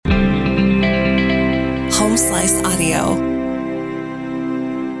Slice Audio.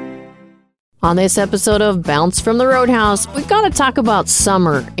 On this episode of Bounce from the Roadhouse, we've got to talk about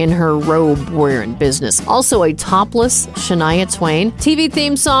Summer in her robe-wearing business. Also a topless Shania Twain. TV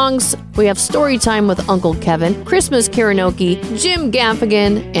theme songs. We have story time with Uncle Kevin, Christmas karaoke, Jim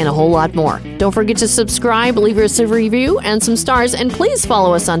Gaffigan, and a whole lot more. Don't forget to subscribe, leave us a review and some stars, and please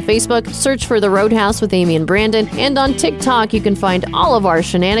follow us on Facebook. Search for The Roadhouse with Amy and Brandon. And on TikTok, you can find all of our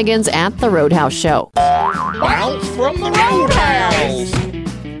shenanigans at The Roadhouse Show. Bounce from the Roadhouse!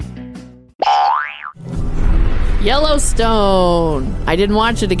 Yellowstone. I didn't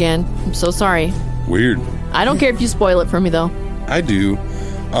watch it again. I'm so sorry. Weird. I don't care if you spoil it for me, though. I do.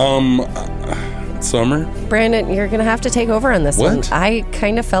 Summer? Brandon, you're going to have to take over on this What? one. I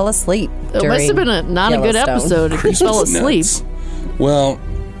kind of fell asleep. It must have been not a good episode if you fell asleep. Nuts. Well,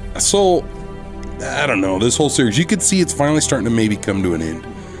 so, I don't know. This whole series, you could see it's finally starting to maybe come to an end.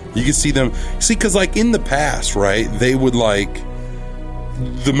 You can see them. See, because like in the past, right, they would like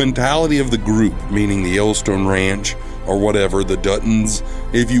the mentality of the group, meaning the Yellowstone Ranch or whatever, the Duttons,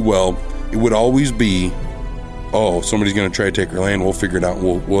 if you will, it would always be, oh, somebody's going to try to take our land, we'll figure it out.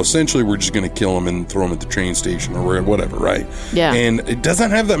 Well, essentially, we're just going to kill him and throw him at the train station or whatever, right? Yeah. And it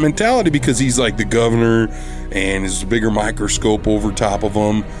doesn't have that mentality because he's like the governor and there's a bigger microscope over top of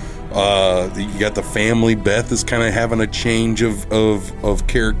him. You got the family. Beth is kind of having a change of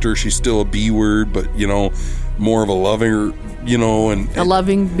character. She's still a B word, but, you know, more of a lover, you know. And a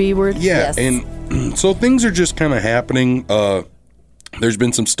loving B word? Yeah. Yes. And so things are just kind of happening. There's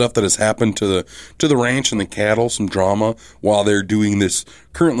been some stuff that has happened to the ranch and the cattle, some drama while they're doing this.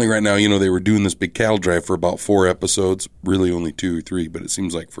 Currently, right now, you know, they were doing this big cattle drive for about 4 episodes, really only 2 or 3, but it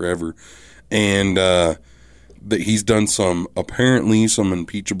seems like forever. And that he's done apparently some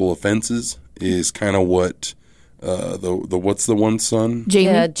impeachable offenses is kind of what what's the one son? Jamie?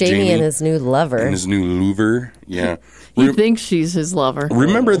 Yeah, Jamie and his new lover. And his new lover, yeah. He thinks she's his lover.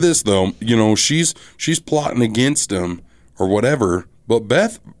 Remember this, though. You know, she's plotting against him or whatever, but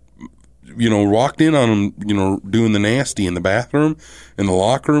Beth, you know, walked in on him, you know, doing the nasty in the bathroom, in the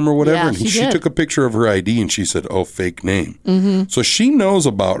locker room or whatever, Yeah, and she she did. took a picture of her ID and she said, oh, fake name. Mm-hmm. So she knows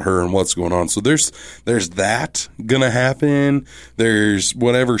about her and what's going on. So there's that going to happen. There's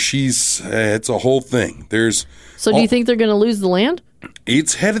whatever it's a whole thing. So do you think they're going to lose the land?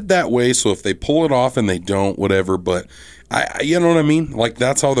 It's headed that way, so if they pull it off and they don't, whatever, but you know what I mean? Like,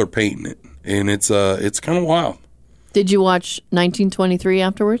 that's how they're painting it, and it's kind of wild. Did you watch 1923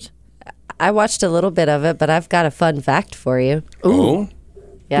 afterwards? I watched a little bit of it, but I've got a fun fact for you. Oh?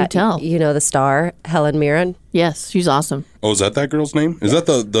 Yeah, Do tell. You know the star, Helen Mirren? Yes, she's awesome. Oh, is that girl's name? Is that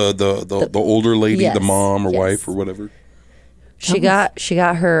the older lady, Yes, the mom or yes. wife or whatever? She got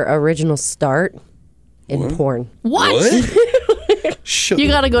her original start in porn. What? Shut You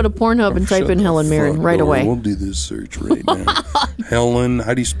the- got to go to Pornhub and type shut in the Helen Mirren front right door. away. We'll do this search right now. Helen,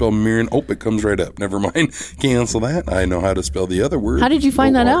 how do you spell Mirren? Oh, it comes right up. Never mind. Cancel that. I know how to spell the other word. How did you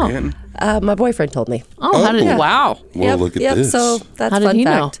find that out? My boyfriend told me. Oh, how did Oh. Wow. Well, look at this. So that's How did fun he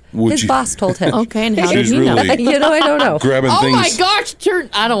know? fact. Would His you- boss told him. Okay, and how did She's he know? really You know, I don't know. grabbing Oh things. my gosh,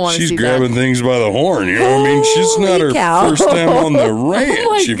 I don't want to She's see grabbing that. things by the horn. You know what I mean? She's not her Holy cow. first time on the ranch,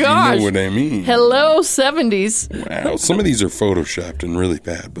 Oh my if you gosh. know what I mean. Hello, 70s. Wow. Some of these are photoshopped and really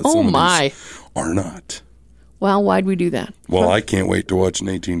bad, but Oh some of my. these are not. Well, why'd we do that? Well, I can't wait to watch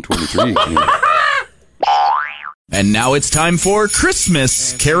 1823 again. And now it's time for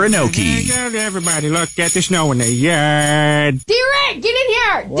Christmas karaoke. Everybody look at the snow in the yard. D-Ray, get in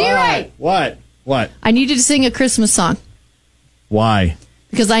here. D-Ray. What? I need you to sing a Christmas song Why?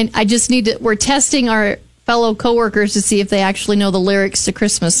 because I just need to. We're testing our fellow coworkers to see if they actually know the lyrics to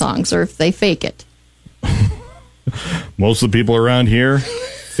Christmas songs or if they fake it. Most of the people around here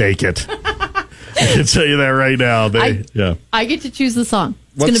fake it. I can tell you that right now. I get to choose the song.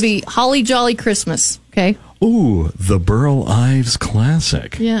 It's What's- going to be Holly Jolly Christmas. Okay. Ooh, the Burl Ives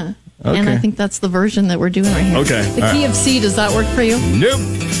classic. Yeah. And I Okay. think that's the version that we're doing right here. Okay. The key of C, does that work for you? Nope.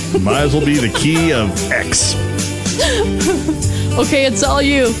 Might as well be the key of X. Okay, it's all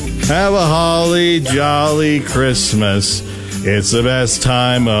you. Have a holly jolly Christmas. It's the best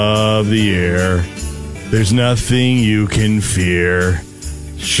time of the year. There's nothing you can fear.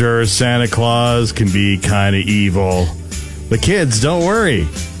 Sure, Santa Claus can be kind of evil. But kids, don't worry.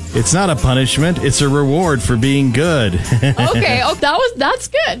 It's not a punishment. It's a reward for being good. Okay. Oh, that's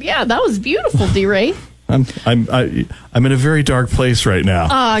good. Yeah, that was beautiful, D-Ray. I'm in a very dark place right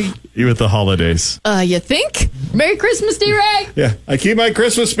now. You with the holidays. You think? Merry Christmas, D-Ray. Yeah, I keep my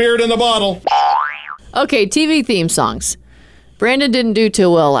Christmas spirit in the bottle. Okay, TV theme songs. Brandon didn't do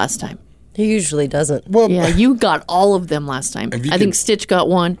too well last time. He usually doesn't. Well, Yeah, you got all of them last time. If you I think could Stitch got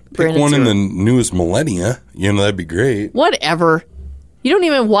one. pick Brandon one in zero. the newest millennia. That'd be great. Whatever. You don't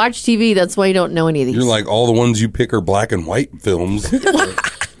even watch TV. That's why you don't know any of these. You're like, all the ones you pick are black and white films.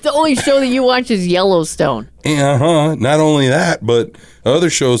 The only show that you watch is Yellowstone. Not only that, but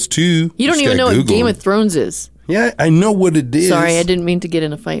other shows too. You don't Just even know gotta what Google Game them. of Thrones is. Yeah, I know what it is. Sorry, I didn't mean to get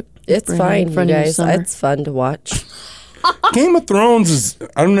in a fight. It's Brandon, fine, in you front of guys. Summer. It's fun to watch. Game of Thrones is.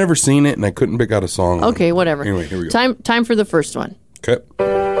 I've never seen it, and I couldn't pick out a song. Okay, whatever. Anyway, here we go. Time for the first one. Okay.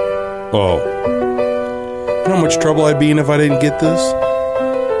 Oh. You know how much trouble I'd be in if I didn't get this?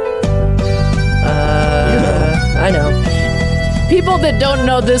 I know. People that don't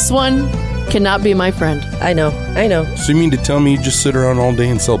know this one cannot be my friend. I know. So you mean to tell me you just sit around all day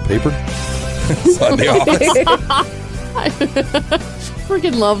and sell paper? Inside the office.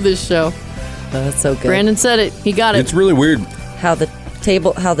 Freaking love this show. That's so good. Brandon said it. He got it. It's really weird. How the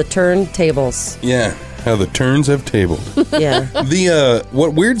turntables. Yeah. How the turns have tabled. Yeah.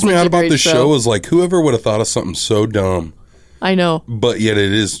 What weirds me Such out a about great this show. show is like whoever would have thought of something so dumb, I know. but yet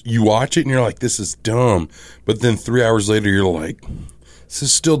it is. You watch it and you're like, this is dumb, but then 3 hours later you're like, this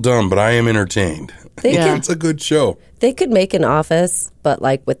is still dumb, but I am entertained. Yeah. It's a good show. They could make an Office, but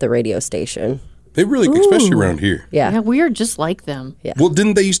like with the radio station. They really, especially around here. Yeah. Yeah, we are just like them. Yeah. Well,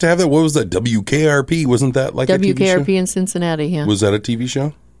 didn't they used to have that? What was that? WKRP? Wasn't that like a TV WKRP show? in Cincinnati, yeah. Was that a TV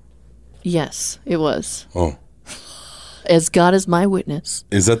show? Yes, it was. Oh, As God is my witness.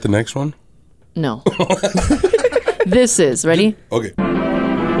 is that the next one? No. This is. Ready? Okay.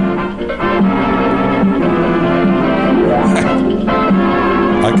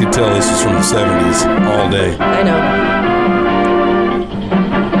 I could tell this is from the 70s all day. I know.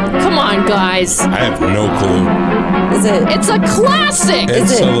 Come on, guys. I have no clue. It's a classic. Ed it-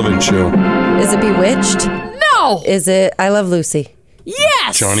 Sullivan Show. Is it Bewitched? No. Is it I Love Lucy?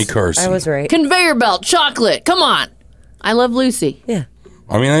 Yes. Johnny Carson. I was right. Conveyor belt, chocolate. Come on. I love Lucy. Yeah.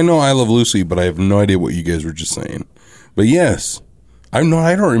 I mean, I know I Love Lucy, but I have no idea what you guys were just saying. But yes, I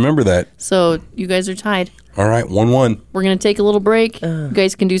don't remember that. So you guys are tied. All right, 1-1. We're going to take a little break. You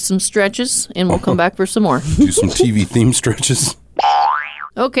guys can do some stretches, and we'll come back for some more. Do some TV theme stretches.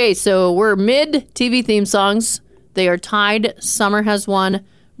 Okay, so we're mid TV theme songs. They are tied. Summer has one.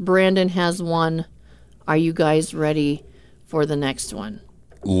 Brandon has one. Are you guys ready for the next one?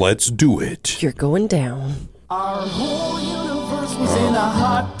 Let's do it. You're going down. Our whole universe was in a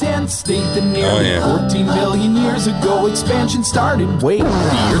hot, dense state that nearly yeah. 14 billion years ago expansion started. Wait, the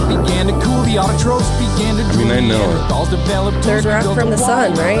earth began to cool, the autotrophs began to drool. I know it. Neanderthals developed Third tools, we rock built from the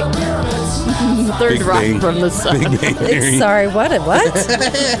sun, wall, right? pyramids. Third Big rock Bang. from the sun. Big Bang Theory. Sorry, what?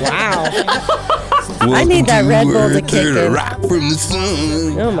 Wow. I need that Red Bull to kick in. Rock from the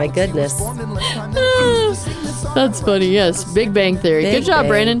sun. Oh my goodness. That's funny, yes. Big Bang Theory. Big Good job, Bang.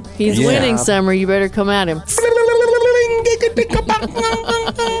 Brandon. He's Yeah. winning, Summer. You better come at him.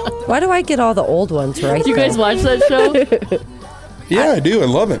 Why do I get all the old ones right? Do you guys watch that show? Yeah, I do. I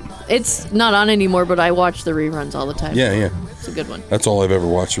love it. It's not on anymore, but I watch the reruns all the time. Yeah. It's a good one. That's all I've ever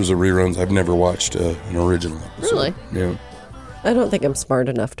watched was the reruns. I've never watched an original episode. Really? Yeah. I don't think I'm smart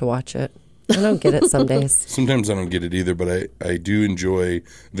enough to watch it. I don't get it some days. Sometimes I don't get it either, but I do enjoy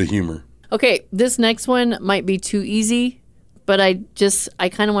the humor. Okay, this next one might be too easy, but I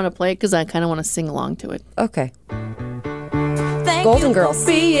kind of want to play it because I kind of want to sing along to it. Okay. Golden Girls.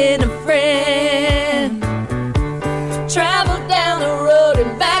 Being a friend, travel down the road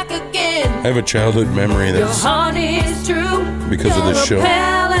and back again. I have a childhood memory that's Heart is true because of this show.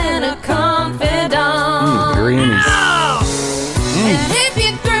 and a confidant. Grannies. And if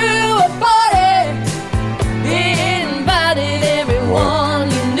you threw a party, invited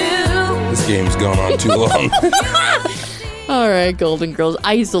everyone you knew. This game's gone on too long. All right, Golden Girls.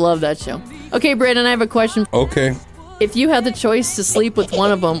 I used to love that show. Okay, Brandon, I have a question. Okay. If you had the choice to sleep with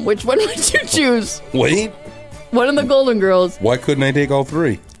one of them, which one would you choose? Wait. One of the Golden Girls. Why couldn't I take all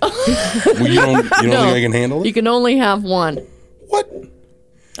three? Well, you don't think I can handle it? You can only have one. What?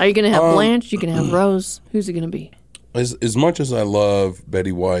 Are you going to have Blanche? You can have Rose. Who's it going to be? As much as I love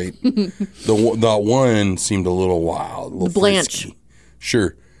Betty White, the one seemed a little wild, a little Blanche. frisky.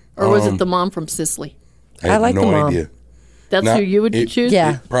 Sure. Or was it the mom from Sicily? I have like no the mom. idea. That's Not- who you would it- choose?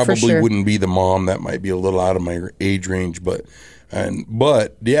 Yeah. It probably for sure. wouldn't be the mom. That might be a little out of my age range, but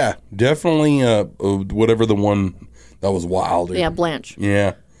yeah, definitely whatever the one that was wilder. Yeah, Blanche.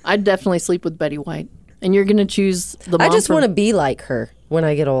 Yeah. I'd definitely sleep with Betty White. And you're going to choose the mom I just from- want to be like her when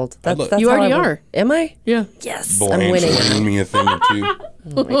I get old. That's You how already I want- are. Am I? Yeah. Yes. Blanche I'm winning. learned me a thing or two.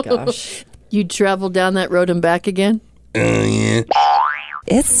 Oh my gosh. You'd travel down that road and back again? Yeah.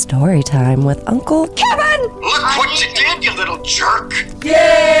 it's story time with Uncle Kevin. Look what you did, you little jerk.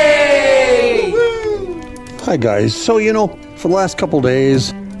 Hi, guys. So, for the last couple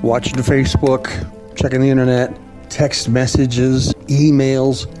days, watching Facebook, checking the internet, text messages,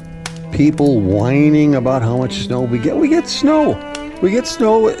 emails, people whining about how much snow we get. We get snow. We get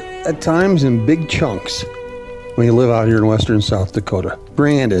snow at times in big chunks when you live out here in western South Dakota.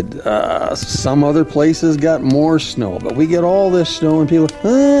 Granted, some other places got more snow, but we get all this snow and people,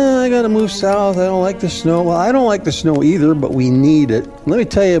 I gotta move south, I don't like the snow. Well, I don't like the snow either, but we need it. Let me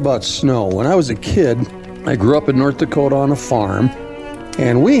tell you about snow. When I was a kid, I grew up in North Dakota on a farm,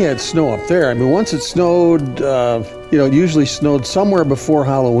 and we had snow up there. I mean, once it snowed, it usually snowed somewhere before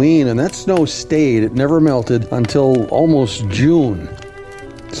Halloween, and that snow stayed. It never melted until almost June.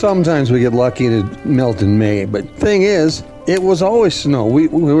 Sometimes we get lucky and it melt in May, but thing is, it was always snow.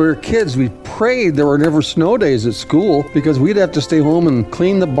 When we were kids, we prayed there were never snow days at school because we'd have to stay home and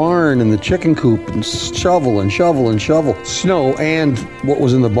clean the barn and the chicken coop and shovel snow and what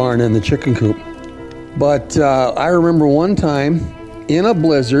was in the barn and the chicken coop. But I remember one time in a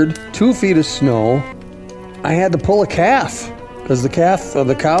blizzard, 2 feet of snow, I had to pull a calf because the cow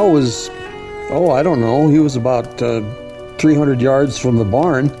was, he was about 300 yards from the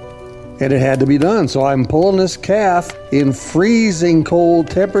barn, and it had to be done. So I'm pulling this calf in freezing cold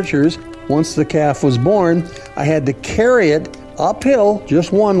temperatures. Once the calf was born, I had to carry it uphill,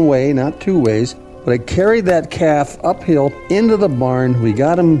 just one way, not two ways, but I carried that calf uphill into the barn. We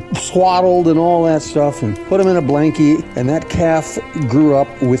got him swaddled and all that stuff and put him in a blankie, and that calf grew up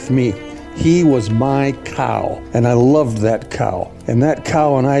with me. He was my cow, and I loved that cow. And that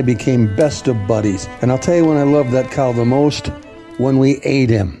cow and I became best of buddies. And I'll tell you when I loved that cow the most, when we ate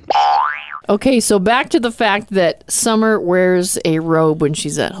him. Okay, so back to the fact that Summer wears a robe when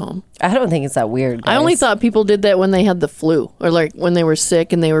she's at home. I don't think it's that weird, guys. I only thought people did that when they had the flu, or like when they were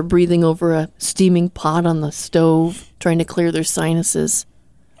sick and they were breathing over a steaming pot on the stove, trying to clear their sinuses.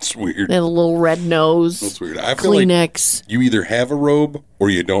 It's weird. They have a little red nose. That's weird. I feel Kleenex. like you either have a robe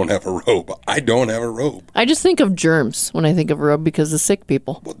or you don't have a robe. I don't have a robe. I just think of germs when I think of a robe because of sick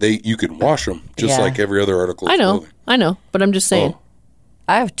people. Well, you can wash them just like every other article of clothing. I know, but I'm just saying.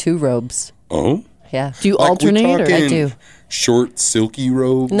 I have 2 robes. Oh? Yeah. Do you alternate? Or? I do. Short, silky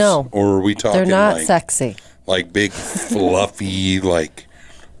robes? No. Or are we talking They're not sexy. Like big, fluffy, like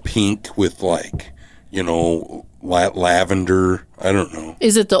pink with lavender? I don't know.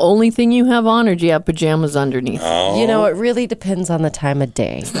 Is it the only thing you have on, or do you have pajamas underneath? Oh. It really depends on the time of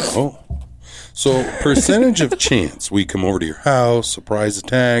day. Oh. So, percentage of chance we come over to your house, surprise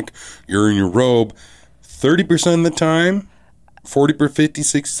attack, you're in your robe, 30% of the time? 40%, 50%,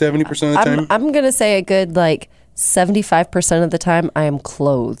 60%, 70% of the time? I'm going to say a good 75% of the time I am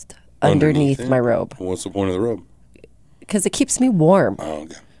clothed underneath my robe. What's the point of the robe? Because it keeps me warm. Oh,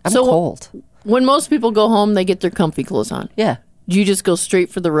 okay. I'm cold. When most people go home, they get their comfy clothes on. Yeah. Do you just go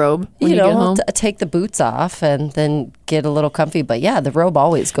straight for the robe when you get home? Take the boots off and then get a little comfy. But yeah, the robe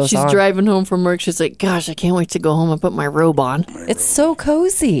always goes on. She's driving home from work. She's like, gosh, I can't wait to go home and put my robe on. It's so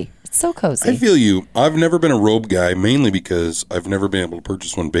cozy. It's so cozy. I feel you. I've never been a robe guy, mainly because I've never been able to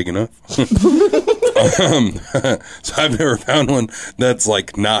purchase one big enough. So I've never found one that's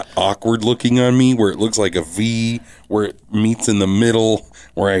not awkward looking on me, where it looks like a V, where it meets in the middle,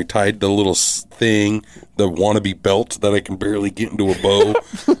 where I tied the little thing, the wannabe belt that I can barely get into a bow,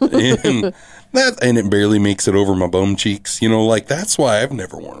 and it barely makes it over my bum cheeks. That's why I've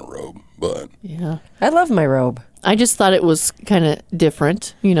never worn a robe. But yeah, I love my robe. I just thought it was kind of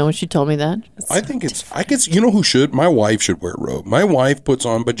different, when she told me that. I guess, who should? My wife should wear a robe. My wife puts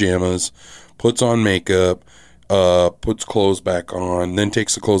on pajamas, puts on makeup, puts clothes back on, then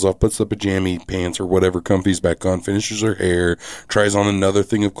takes the clothes off, puts the pajama pants or whatever comfies back on, finishes her hair, tries on another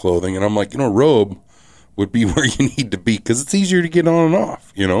thing of clothing. And I'm like, a robe would be where you need to be because it's easier to get on and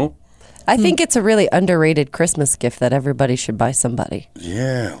off, I think it's a really underrated Christmas gift that everybody should buy somebody.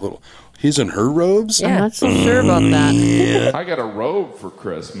 Yeah, his and her robes? Yeah. I'm not so sure about that. Yeah. I got a robe for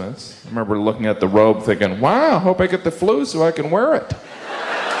Christmas. I remember looking at the robe thinking, wow, I hope I get the flu so I can wear it.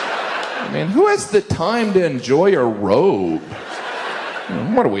 I mean, who has the time to enjoy a robe?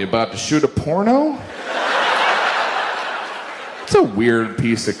 What are we, about to shoot a porno? It's a weird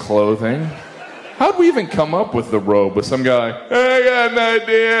piece of clothing. How'd we even come up with the robe with some guy, hey, I got an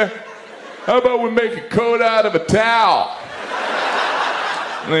idea. How about we make a coat out of a towel?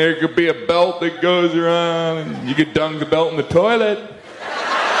 And there could be a belt that goes around, and you could dunk the belt in the toilet.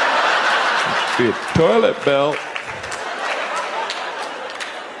 Be a toilet belt.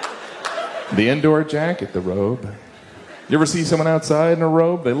 The indoor jacket, the robe. You ever see someone outside in a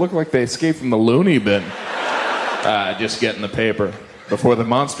robe? They look like they escaped from the loony bin. Just getting the paper. Before the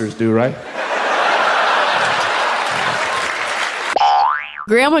monsters do, right?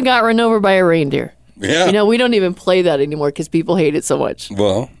 Grandma got run over by a reindeer. Yeah. You know, we don't even play that anymore because people hate it so much.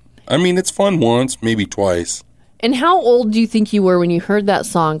 Well, I mean, it's fun once, maybe twice. And how old do you think you were when you heard that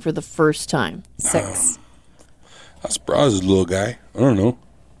song for the first time? 6. I was a little guy. I don't know.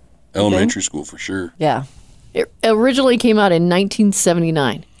 Elementary school for sure. Yeah. It originally came out in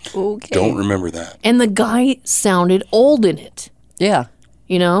 1979. Okay. Don't remember that. And the guy sounded old in it. Yeah.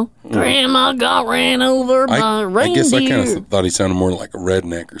 You know? Grandma got ran over by a I reindeer. guess I kind of thought he sounded more like a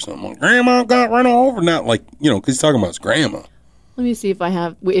redneck or something. Like, Grandma got run over. Not like, because he's talking about his grandma. Let me see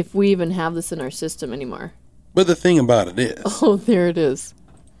if we even have this in our system anymore. But the thing about it is. Oh, there it is.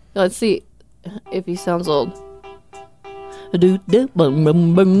 Let's see if he sounds old. Yeah,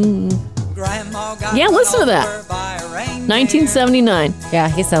 listen to that. 1979. Yeah,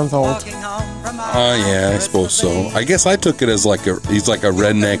 he sounds old. Yeah, I suppose so. I guess I took it as he's like a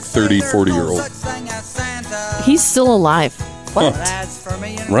redneck 30, 40-year-old. He's still alive. What?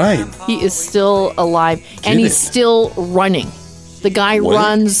 Right. He is still alive, and he's still running. The guy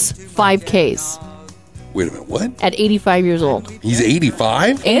runs 5Ks. Wait a minute, what? At 85 years old. He's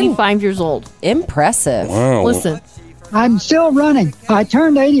 85? 85 years old. Impressive. Wow. Listen. I'm still running. I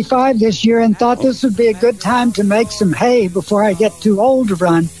turned 85 this year and thought this would be a good time to make some hay before I get too old to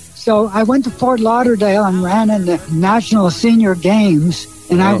run. So I went to Fort Lauderdale and ran in the National Senior Games,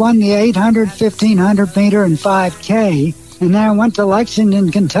 and I won the 800, 1500 meter, and 5K. And then I went to Lexington,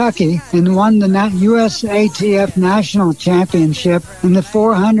 Kentucky, and won the USATF National Championship in the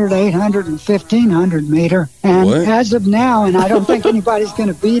 400, 800, and 1500 meter. And as of now, and I don't think anybody's going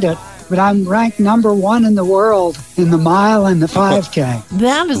to beat it, but I'm ranked number 1 in the world in the mile and the 5K.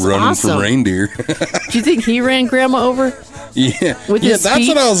 That is running awesome. from reindeer. Do you think he ran Grandma over? Yeah. With his that's feet?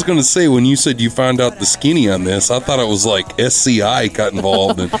 what I was going to say when you said you found out the skinny on this. I thought it was like SCI got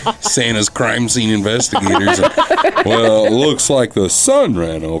involved and Santa's crime scene investigators. And, well, it looks like the sun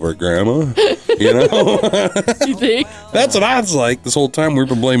ran over Grandma. You know? You think? That's what I was like this whole time. We've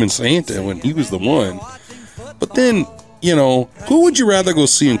been blaming Santa when he was the one. But then, who would you rather go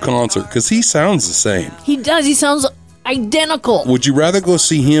see in concert? Because he sounds the same. He does. He sounds identical. Would you rather go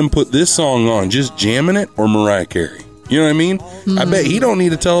see him put this song on, just jamming it, or Mariah Carey? You know what I mean? I bet he don't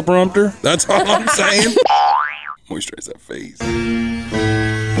need a teleprompter. That's all I'm saying. Moisturize that face.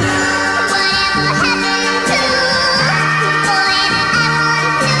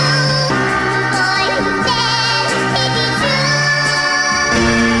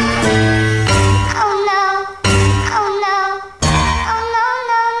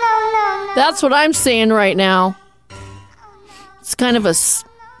 That's what I'm saying right now. It's kind of a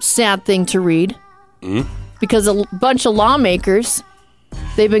sad thing to read. Because a bunch of lawmakers,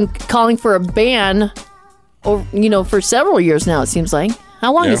 they've been calling for a ban, for several years now, it seems like.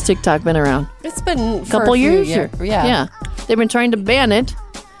 How long has TikTok been around? It's been a couple years. Yeah. They've been trying to ban it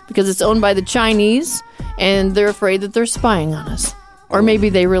because it's owned by the Chinese, and they're afraid that they're spying on us. Or maybe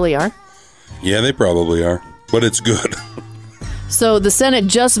they really are. Yeah, they probably are. But it's good. So the Senate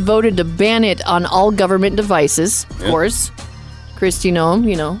just voted to ban it on all government devices, of course. Christy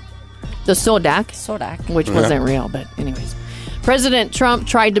Noem, the Sodak, which wasn't real, but anyways. President Trump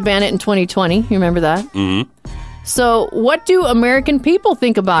tried to ban it in 2020. You remember that? Mm-hmm. So what do American people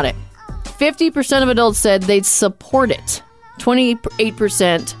think about it? 50% of adults said they'd support it.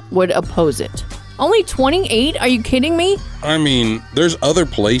 28% would oppose it. Only 28? Are you kidding me? I mean, there's other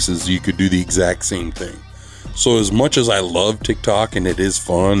places you could do the exact same thing. So as much as I love TikTok and it is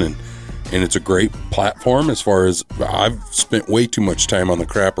fun and it's a great platform, as far as I've spent way too much time on the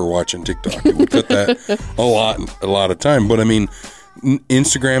crapper watching TikTok. It would cut that a lot of time. But I mean,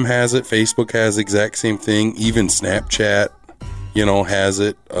 Instagram has it, Facebook has the exact same thing, even Snapchat, has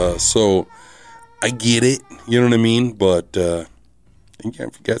it. So I get it, you know what I mean? But if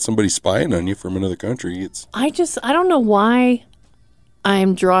you got somebody spying on you from another country, I don't know why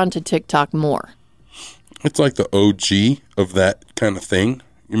I'm drawn to TikTok more. It's like the OG of that kind of thing.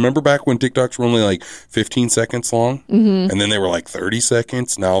 You remember back when TikToks were only like 15 seconds long? Mm-hmm. And then they were like 30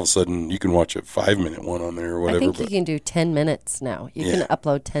 seconds? Now all of a sudden you can watch a 5-minute one on there or whatever. I think you can do 10 minutes now. You can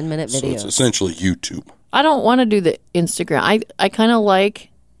upload 10-minute videos. So it's essentially YouTube. I don't want to do the Instagram. I kind of like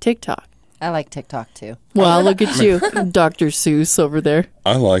TikTok. I like TikTok too. Well, look at you, Dr. Seuss over there.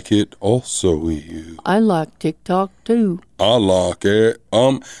 I like it also. You. I like TikTok too. I like it.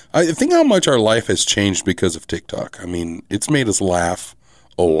 I think how much our life has changed because of TikTok. I mean, it's made us laugh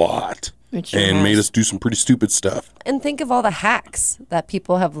a lot and made us do some pretty stupid stuff. And think of all the hacks that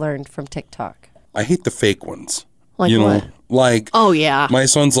people have learned from TikTok. I hate the fake ones. Like you know, what? like, oh, yeah. My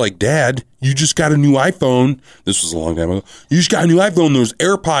son's like, Dad, you just got a new iPhone. This was a long time ago. You just got a new iPhone. There's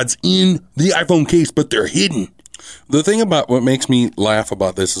AirPods in the iPhone case, but they're hidden. The thing about what makes me laugh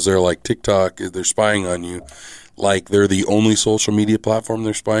about this is they're like TikTok, they're spying on you. Like they're the only social media platform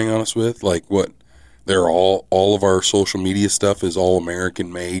they're spying on us with. Like what? They're all of our social media stuff is all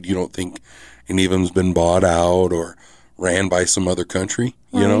American made. You don't think any of them's been bought out or ran by some other country,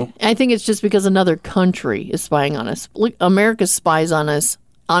 you know? I think it's just because another country is spying on us. Look, America spies on us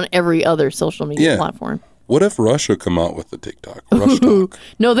on every other social media platform. What if Russia come out with the TikTok? Russia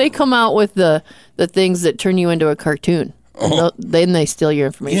No, they come out with the things that turn you into a cartoon. Oh. Then they steal your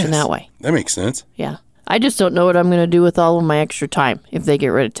information that way. That makes sense. Yeah. I just don't know what I'm going to do with all of my extra time if they get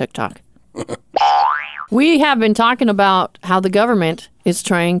rid of TikTok. We have been talking about how the government is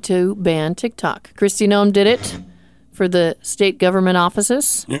trying to ban TikTok. Kristi Noem did it for the state government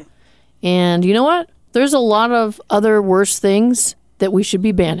offices. Yeah. And you know what? There's a lot of other worse things that we should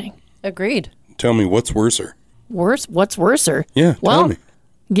be banning. Agreed. Tell me, what's worser? Worse? What's worser? Yeah, well, tell me.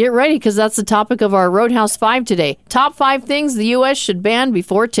 Get ready, because that's the topic of our Roadhouse 5 today. Top 5 things the U.S. should ban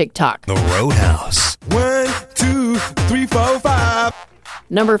before TikTok. The Roadhouse. 1, 2, 3, 4, 5.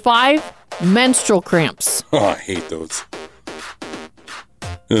 Number 5, menstrual cramps. Oh, I hate those.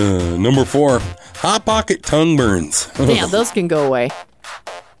 Number 4, Hot Pocket tongue burns. Yeah, those can go away.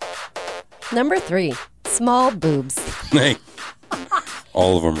 Number 3, small boobs. Hey,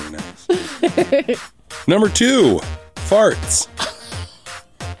 all of them are nice. Number 2, farts.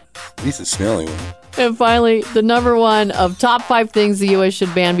 At least a smelly one. And finally, the number 1 of top 5 things the U.S.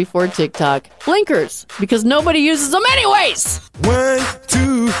 should ban before TikTok. Blinkers, because nobody uses them anyways. 1,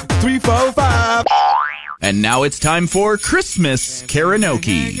 2, 3, 4, 5. And now it's time for Christmas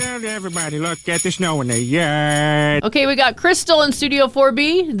karaoke. Everybody look at the snow in the yard. Okay, we got Crystal in Studio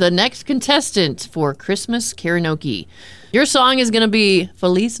 4B, the next contestant for Christmas karaoke. Your song is going to be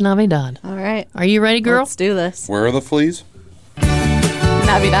Feliz Navidad. All right. Are you ready, girl? Let's do this. Where are the fleas?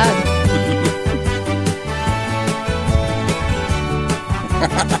 Navidad.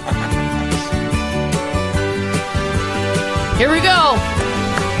 Here we go.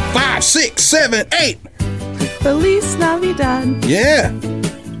 5, 6, 7, 8. Feliz Navidad. Yeah.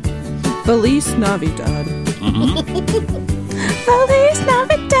 Feliz Navidad. Mm-hmm. Feliz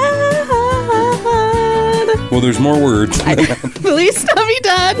Navidad. Well, there's more words. Feliz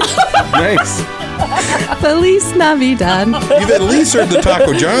Navidad. Nice. Feliz Navidad. You've at least heard the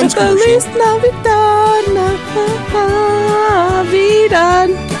Taco John's commercial. Feliz Navidad. Navidad.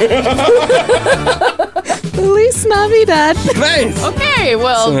 Feliz Navidad. Nice. Okay,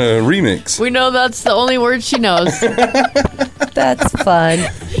 well. It's a remix. We know that's the only word she knows. That's fun.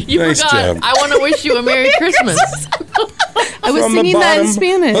 You Nice forgot. job. I want to wish you a Merry Christmas. I was From singing the that in bottom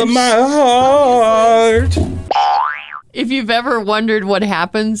Spanish. of my heart. If you've ever wondered what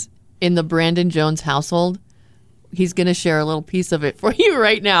happens in the Brandon Jones household, he's going to share a little piece of it for you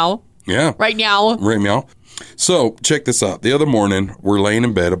right now. Yeah. Right now. Right meow. So check this out. The other morning, we're laying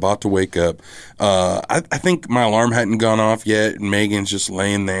in bed, about to wake up. I think my alarm hadn't gone off yet, and Megan's just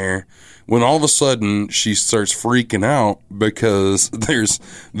laying there. When all of a sudden, she starts freaking out because there's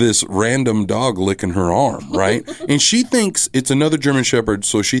this random dog licking her arm, right? And she thinks it's another German Shepherd,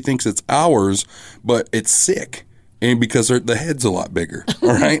 so she thinks it's ours, but it's sick. And because the head's a lot bigger, all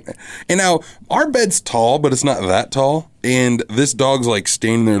right? And now, our bed's tall, but it's not that tall. And this dog's like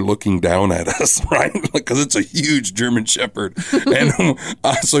standing there looking down at us, right? Because it's a huge German Shepherd. And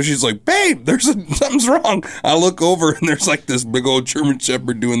so she's like, babe, something's wrong. I look over and there's like this big old German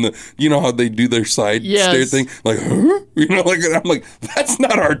Shepherd doing you know how they do their side stare thing? Like, huh? You know, like, I'm like, that's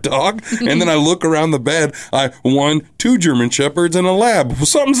not our dog. And then I look around the bed, 2 German Shepherds and a lab. Well,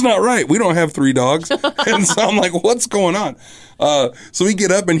 something's not right. We don't have 3 dogs. And so I'm like, what's going on? So we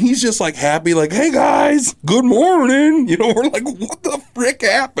get up and he's just like happy, like, hey guys, good morning. You know, we're like, what the frick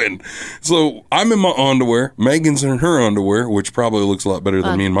happened? So I'm in my underwear. Megan's in her underwear, which probably looks a lot better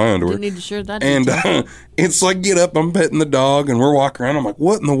than me in my underwear. Didn't need to share that. And it's like, get up, I'm petting the dog and we're walking around. I'm like,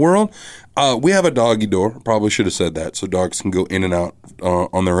 what in the world? We have a doggy door. Probably should have said that so dogs can go in and out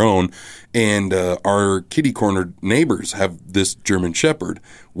on their own. And our kitty corner neighbors have this German Shepherd.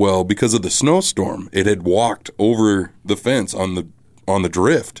 Well, because of the snowstorm, it had walked over the fence on the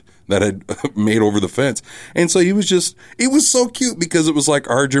drift that had made over the fence. And so he was just, it was so cute because it was like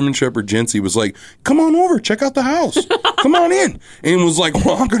our German Shepherd Jency was like, come on over, check out the house. Come on in. And was like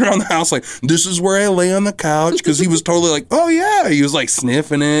walking around the house like, this is where I lay on the couch. Because he was totally like, oh yeah. He was like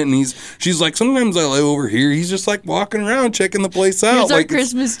sniffing it. And she's like, sometimes I lay over here. He's just like walking around checking the place out. Here's our like,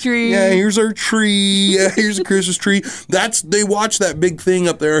 Christmas tree. Yeah, here's our tree. Yeah, here's a Christmas tree. They watch that big thing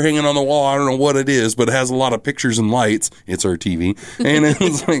up there hanging on the wall. I don't know what it is, but it has a lot of pictures and lights. It's our TV. And it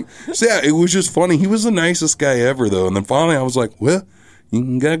was like, so yeah, it was just funny. He was the nicest guy ever, though. And then finally I was like, well,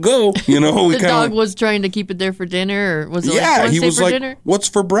 you gotta go. You know, The dog was trying to keep it there for dinner, or was it yeah, like, he was like, dinner? what's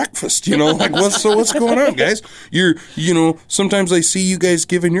for breakfast? You know, like, what's going on, guys? Sometimes I see you guys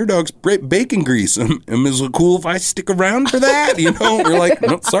giving your dogs bacon grease. Is it cool if I stick around for that? You know, we're like,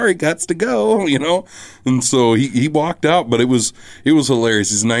 no, sorry, gots to go, you know? And so he walked out, but it was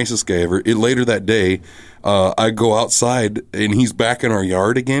hilarious. He's the nicest guy ever. Later that day, I go outside and he's back in our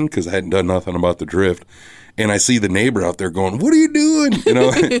yard again because I hadn't done nothing about the drift. And I see the neighbor out there going, what are you doing? You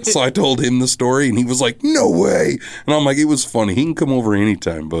know, so I told him the story and he was like, no way. And I'm like, it was funny. He can come over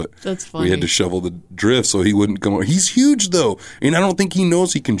anytime, but that's funny. We had to shovel the drift so he wouldn't come over. He's huge though. And I don't think he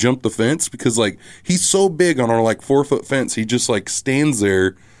knows he can jump the fence because like he's so big on our like 4-foot fence. He just like stands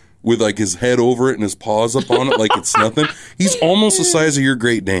there with like his head over it and his paws up on it like it's nothing. He's almost the size of your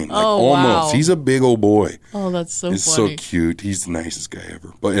Great Dane. Like almost. Wow. He's a big old boy. Oh, that's so He's funny. so cute. He's the nicest guy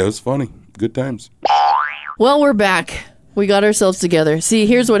ever. But yeah, it was funny. Good times. Well, we're back. We got ourselves together. See,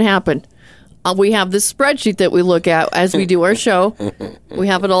 here's what happened. We have this spreadsheet that we look at as we do our show. We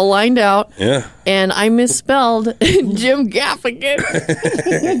have it all lined out. Yeah. And I misspelled Jim Gaffigan.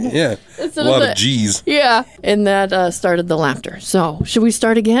 Yeah. A lot of G's. Yeah. And that started the laughter. So, should we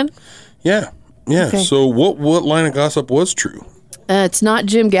start again? Yeah. Yeah. Okay. So what line of gossip was true? It's not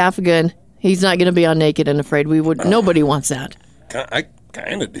Jim Gaffigan. He's not going to be on Naked and Afraid. Nobody wants that. I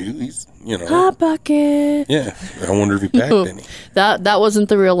kind of do. He's, you know. Hot bucket. Yeah. I wonder if he packed any. That wasn't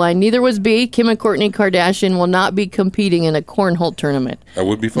the real line. Neither was B. Kim and Kourtney Kardashian will not be competing in a cornhole tournament. That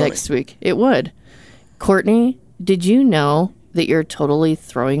would be funny. Next week. It would. Kourtney, did you know that you're totally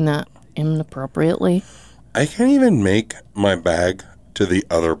throwing that inappropriately? I can't even make my bag to the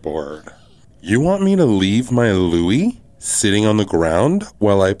other board. You want me to leave my Louis sitting on the ground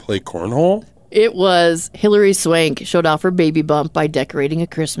while I play cornhole? It was Hillary Swank showed off her baby bump by decorating a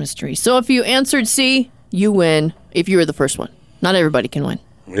Christmas tree. So if you answered C, you win if you were the first one. Not everybody can win.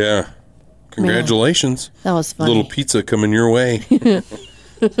 Yeah. Congratulations. Man, that was funny. Little pizza coming your way.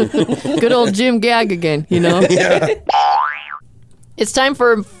 Good old Jim Gag again, you know? Yeah. It's time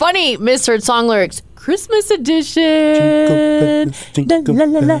for Funny Misheard Song Lyrics Christmas Edition. Jingle la,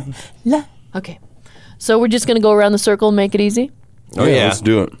 la, la, la. Okay. So we're just going to go around the circle and make it easy? Oh, yeah. Let's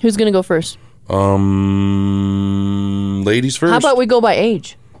do it. Who's going to go first? Ladies first. How about we go by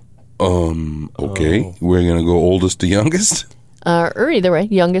age? Okay. We're going to go oldest to youngest? Or either way,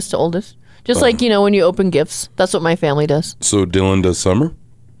 youngest to oldest. Just like, when you open gifts. That's what my family does. So Dylan does summer?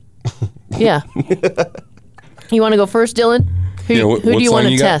 Yeah. You want to go first, Dylan? Who do you want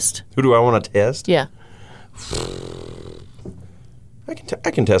to test? Who do I want to test? Yeah.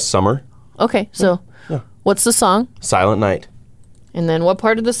 I can test summer. Okay, so what's the song? Silent Night. And then what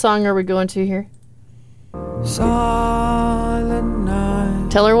part of the song are we going to here? Silent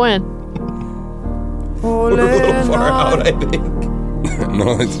night. Tell her when. We're a little far out, I think.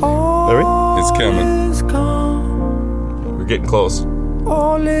 No, it's coming. We're getting close.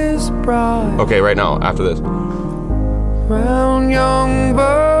 All is bright. Okay, right now, after this. Round young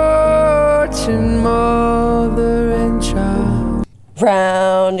virgin mother and child.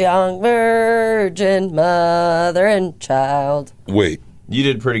 Round young virgin mother and child. Wait. You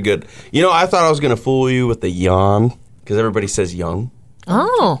did pretty good. I thought I was going to fool you with the yawn, because everybody says young.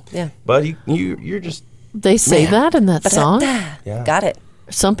 Oh. Yeah. But you're just... They say that in that song? Yeah. Got it.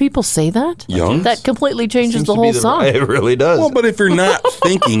 Some people say that? Young? That completely changes the whole song. It really does. Well, but if you're not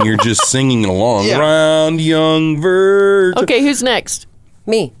thinking, you're just singing along. Yeah. Round young virgin. Okay, who's next?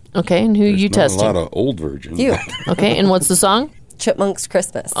 Me. Okay, and who you There's testing? not a lot of old virgins. You. Okay, and what's the song? Chipmunks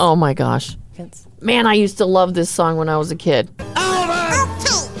Christmas. Oh my gosh. Man, I used to love this song when I was a kid.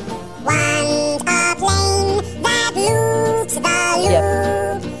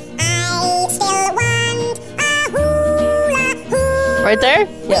 Right there?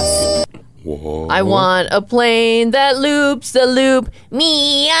 Yes. Whoa. I want a plane that loops the loop.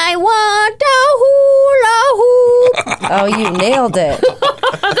 Me, I want a hula hoop. Oh, you nailed it.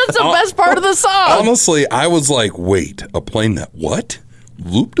 That's the best part of the song. Honestly, I was like, wait, a plane that what?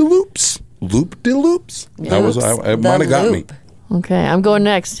 Loop-de-loops? Loop-de-loops? That was, I might have got me. Okay, I'm going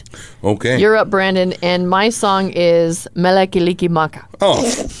next. Okay. You're up, Brandon, and my song is Melekiliki Maka. Oh,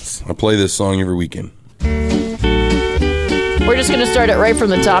 I play this song every weekend. We're just going to start it right from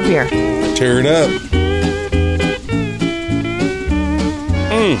the top here. Tear it up.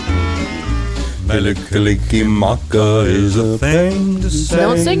 Melekiliki Maka is a thing to say.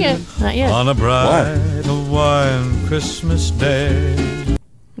 Don't sing it. Not yet. On a bright Hawaiian Christmas day.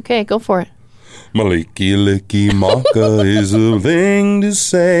 Okay, go for it. Melekiliki Maka is a thing to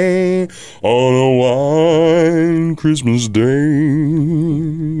say on a wine Christmas day.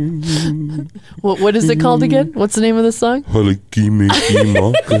 What is it called again? What's the name of the song? Melekiliki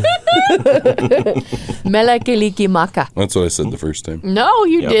Maka. Melekiliki Maka. That's what I said the first time. No,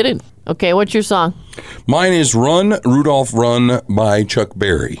 you didn't. Okay, what's your song? Mine is Run, Rudolph, Run by Chuck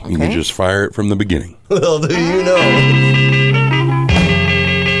Berry. You can just fire it from the beginning. Little do you know.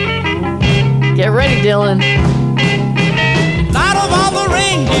 Get ready, Dylan. Out of all the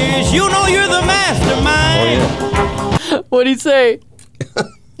reindeers, you know you're the mastermind. What'd he say?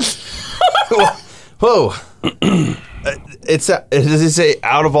 Whoa. Does it say,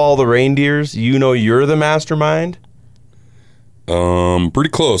 out of all the reindeers, you know you're the mastermind? Pretty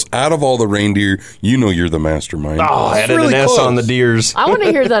close. Out of all the reindeer, you know you're the mastermind. Oh, I added an S on the deers. I want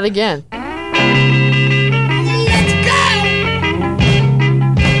to hear that again.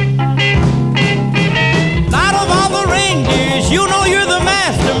 You know you're the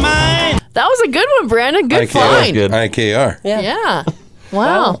mastermind. That was a good one, Brandon. Good find. IKR. Yeah.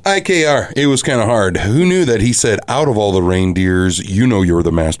 Wow. IKR. It was kind of hard. Who knew that he said, out of all the reindeers, you know you're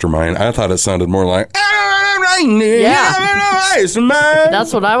the mastermind? I thought it sounded more like, That's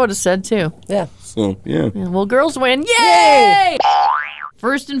what I would have said, too. Yeah. So, yeah. Well, girls win. Yay!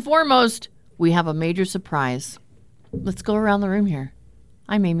 First and foremost, we have a major surprise. Let's go around the room here.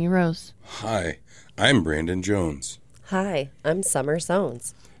 I'm Amy Rose. Hi, I'm Brandon Jones. Hi, I'm Summer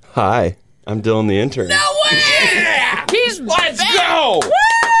Zones. Hi, I'm Dylan the intern. No way! Let's go! Woo!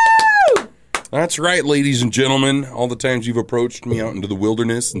 That's right, ladies and gentlemen. All the times you've approached me out into the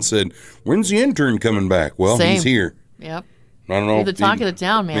wilderness and said, when's the intern coming back? Well, Same. he's here. Yep. I don't know. You're the talk of the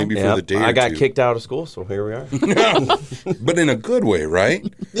town, man. Maybe for the day I or got two. kicked out of school, so here we are. But in a good way, right?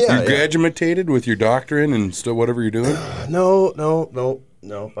 Yeah, You graduated with your doctorate and still whatever you're doing? No.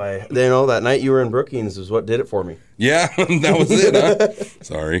 That night you were in Brookings is what did it for me. Yeah, that was it, huh?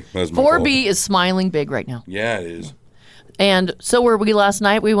 Sorry. That was my 4B fault. is smiling big right now. Yeah, it is. And so were we last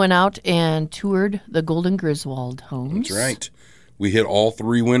night. We went out and toured the Golden Griswold homes. That's right. We hit all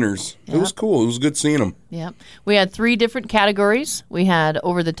 3 winners. Yep. It was cool. It was good seeing them. Yep. We had 3 different categories. We had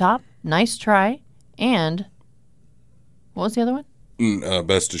Over the Top, Nice Try, and what was the other one?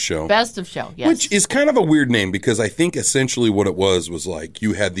 Best of Show. Best of Show, yes. Which is kind of a weird name because I think essentially what it was like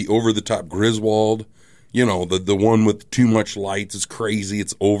you had the over-the-top Griswold, you know, the one with too much lights. It's crazy.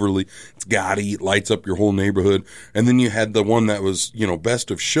 It's gaudy. It lights up your whole neighborhood. And then you had the one that was, you know,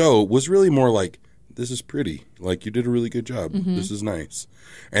 Best of Show was really more like, this is pretty. Like, you did a really good job. Mm-hmm. This is nice.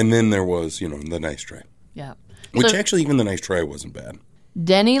 And then there was, you know, the Nice Try. Yeah. Which So- actually, even the Nice Try wasn't bad.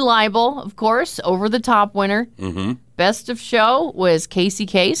 Denny Leibel, of course, Over the Top winner. Mm-hmm. Best of Show was Casey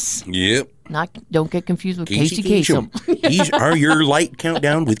Case. Yep. Don't get confused with Casey Kasem. These are your light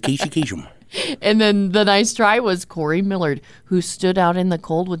countdown with Casey Kasem. And then the Nice Try was Corey Millard, who stood out in the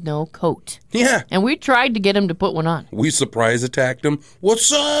cold with no coat. Yeah. And we tried to get him to put one on. We surprise attacked him. What's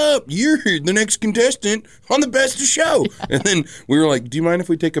up? You're the next contestant on the Best of Show. And then we were like, do you mind if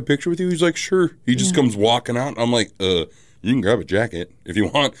we take a picture with you? He's like, sure. He just comes walking out. I'm like, you can grab a jacket if you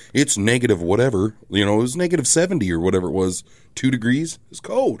want. It's negative whatever. You know, it was negative 70 or whatever it was. 2 degrees. It's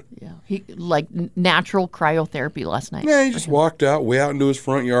cold. Yeah. He natural cryotherapy last night. Yeah, he just walked out, way out into his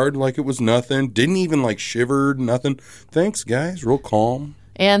front yard like it was nothing. Didn't even shiver, nothing. Thanks, guys. Real calm.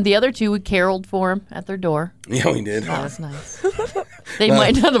 And the other 2, we caroled for him at their door. Yeah, we did. That was nice. They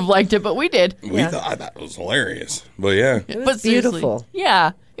might not have liked it, but we did. We thought that was hilarious. But yeah. It was But seriously, beautiful.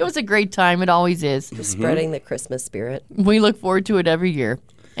 Yeah. It was a great time. It always is. Just spreading the Christmas spirit. We look forward to it every year.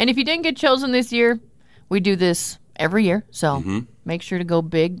 And if you didn't get chosen this year, we do this every year. So make sure to go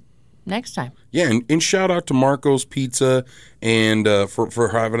big next time. Yeah, and shout out to Marco's Pizza and for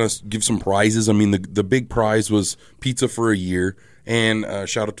having us give some prizes. I mean, the big prize was pizza for a year. And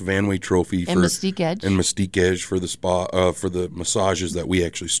shout out to Vanway Trophy And Mystique Edge. And Mystique Edge for the spa for the massages that we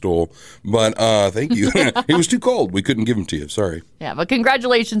actually stole. But thank you. It was too cold. We couldn't give them to you. Sorry. Yeah, but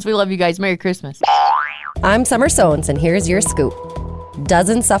congratulations. We love you guys. Merry Christmas. I'm Summer Sones, and here's your scoop.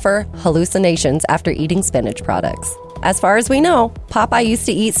 Doesn't suffer hallucinations after eating spinach products. As far as we know, Popeye used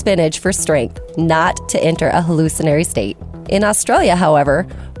to eat spinach for strength, not to enter a hallucinatory state. In Australia, however,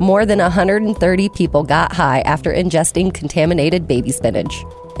 more than 130 people got high after ingesting contaminated baby spinach.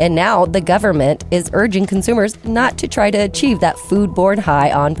 And now the government is urging consumers not to try to achieve that foodborne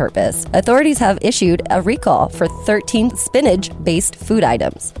high on purpose. Authorities have issued a recall for 13 spinach-based food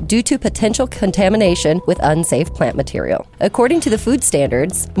items due to potential contamination with unsafe plant material. According to the food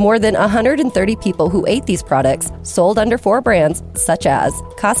standards, more than 130 people who ate these products, sold under 4 brands such as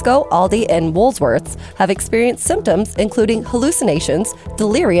Costco, Aldi, and Woolworths, have experienced symptoms including hallucinations,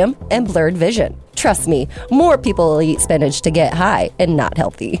 delirium, and blurred vision. Trust me, more people will eat spinach to get high and not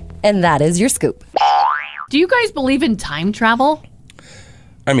healthy. And that is your scoop. Do you guys believe in time travel?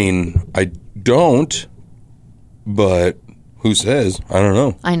 I mean, I don't, but who says? I don't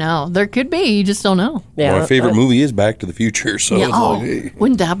know. I know. There could be. You just don't know. Yeah, my favorite movie is Back to the Future, so Yeah, it's like, hey.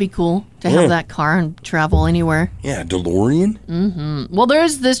 wouldn't that be cool to have that car and travel anywhere? Yeah, DeLorean. Mm-hmm. Well, there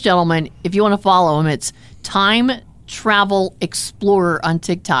is this gentleman. If you want to follow him, it's Time Travel Explorer on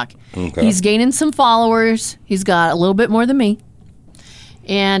TikTok. Okay. He's gaining some followers. He's got a little bit more than me.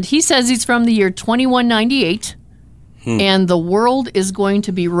 And he says he's from the year 2198. And the world is going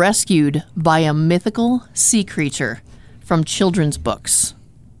to be rescued by a mythical sea creature from children's books.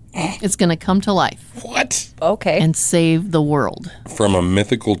 It's going to come to life. What? Okay. And save the world. From a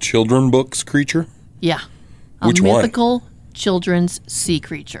mythical children books creature? Yeah. Which a one? mythical children's sea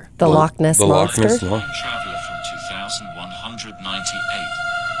creature. The Loch Ness the Loch Monster? Ness Traveler from 2198.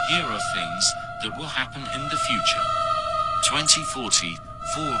 Here are things that will happen in the future.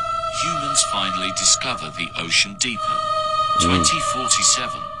 2044, humans finally discover the ocean deeper.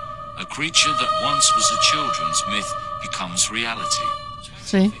 2047, a creature that once was a children's myth becomes reality.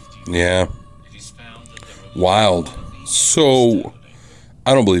 See? Yeah. Wild. So,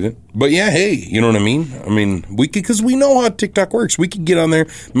 I don't believe it. But yeah, hey, you know what I mean? I mean, we could, because we know how TikTok works. We could get on there,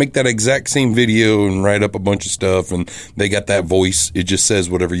 make that exact same video and write up a bunch of stuff, and they got that voice. It just says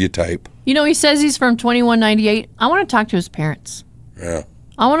whatever you type. You know, he says he's from 2198. I want to talk to his parents. Yeah.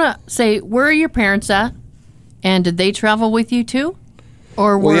 I want to say, where are your parents at? And did they travel with you too?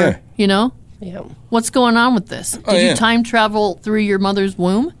 Or were, Well, yeah. you know? Yeah. What's going on with this? Did yeah. you time travel through your mother's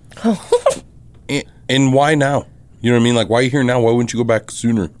womb? And why now? You know what I mean? Like, why are you here now? Why wouldn't you go back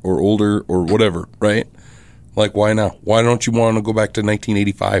sooner or older or whatever, right? Like, why now? Why don't you want to go back to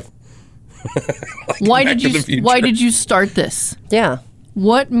 1985? Why Back did to the you Future. Why did you start this? Yeah.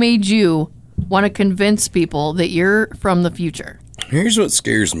 What made you want to convince people that you're from the future? Here's what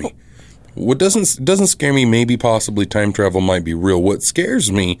scares me. What doesn't scare me, maybe possibly time travel might be real. What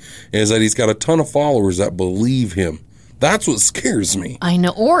scares me is that he's got a ton of followers that believe him. That's what scares me. I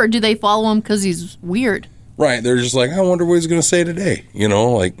know. Or do they follow him because he's weird? Right. They're just like, I wonder what he's going to say today. You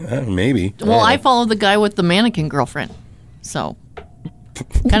know, like, maybe. Well, I follow the guy with the mannequin girlfriend. So,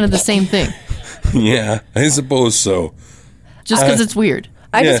 kind of the same thing. Yeah, I suppose so. Just because it's weird.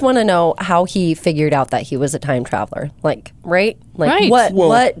 I just want to know how he figured out that he was a time traveler. Like, right? Like, Right.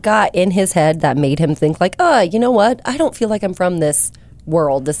 what got in his head that made him think like, you know what? I don't feel like I'm from this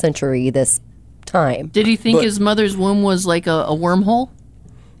world, this century, this time. Did he think his mother's womb was like a wormhole?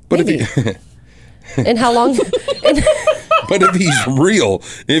 But if And how long? But if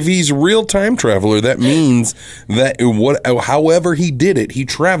he's real time traveler, that means that however he did it, he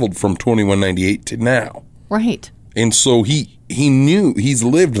traveled from 2198 to now. Right. And so he knew he's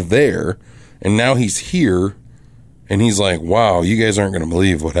lived there, and now he's here, and he's like, wow, you guys aren't going to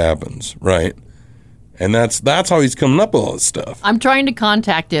believe what happens, right? And that's how he's coming up with all this stuff. I'm trying to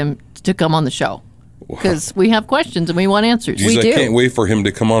contact him to come on the show because we have questions and we want answers. Jeez, I can't wait for him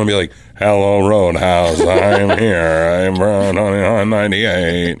to come on and be like, hello, Roadhouse, I'm here, I'm from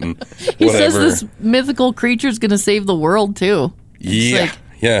 2198, and He says whatever. this mythical creature is going to save the world too. Yeah,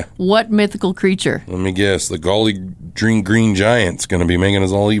 yeah. What mythical creature? Let me guess. The Golly Green Giant's going to be making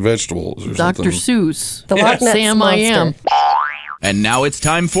us all eat vegetables or Dr. something. Seuss. The Loch Ness Sam I Am. Monster. And now it's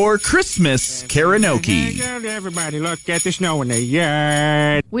time for Christmas karaoke. Everybody look at the snow in the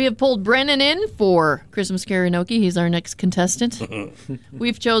yard. We have pulled Brennan in for Christmas karaoke. He's our next contestant.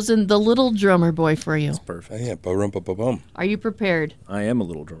 We've chosen the Little Drummer Boy for you. Perfect. Yeah, ba-rum-pa-pa-bum. Are you prepared? I am a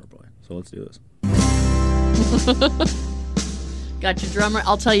little drummer boy, so let's do this. Got your drummer?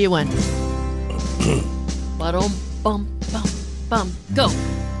 I'll tell you when. Ba-dum, bum, bum, bum. Go.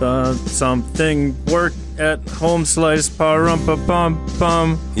 Something work at home slice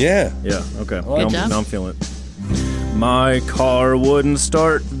pa-rum-pa-pum-pum. Yeah. Yeah, okay. Good job. Now I'm feeling it. My car wouldn't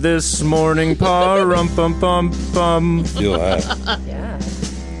start this morning pa-rum-pum-pum-pum. Feel that. Yeah.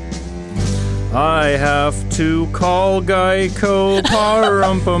 I have to call Geico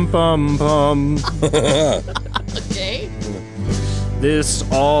pa-rum-pum-pum-pum. Okay. This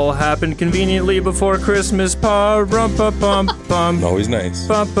all happened conveniently before Christmas. Pa-rum-pa-pum-pum. Always nice.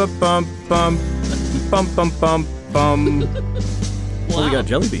 Bum-pa-pum-pum. Bum-pum-pum-pum. Well, we got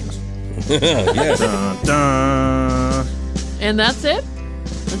jelly beans. Yes. Dun, dun. And that's it?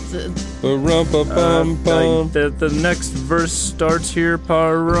 That's it. The next verse starts here.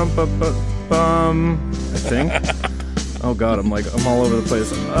 Pa-rum-pa-pum. I think. Oh God, I'm all over the place.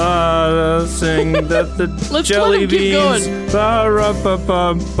 Sing that the jelly beans.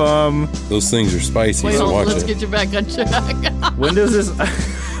 Pa-rum-pa-pum-pum. Those things are spicy. Wait, so hold on, watch let's it. get you back on track. When does this? I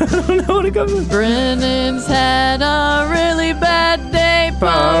don't know what it comes with. Brennan's had a really bad day.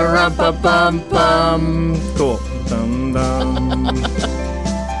 Pa-rum-pa-pum-pum. Cool. Dum, dum.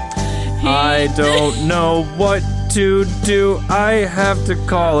 I don't know what to do. I have to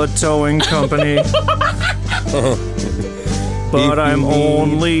call a towing company. But I'm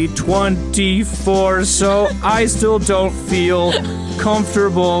only 24, so I still don't feel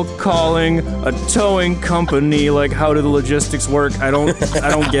comfortable calling a towing company. Like, how do the logistics work? I don't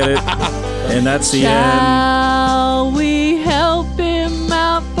get it. And that's the end. Shall we help him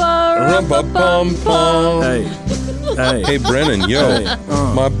out? Rum-pa-pum-pum. Hey, Brennan, yo. Hey,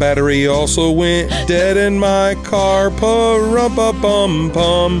 My battery also went dead in my car.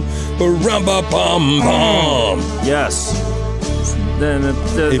 Pa-rum-pa-pum-pum. Pa-rum-pa-pum-pum. Yes. Then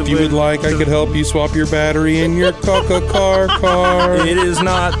if you would like, I could help you swap your battery in your car. It is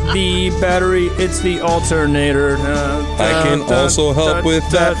not the battery, it's the alternator. I can also help with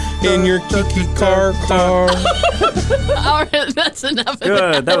that in your Kiki car. All right, that's enough of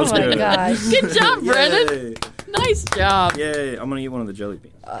Good, that was Oh my good. gosh. Good job, Brennan. Yay. Nice job. Yay, I'm gonna eat one of the jelly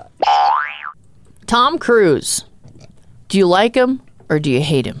beans. Tom Cruise. Do you like him or do you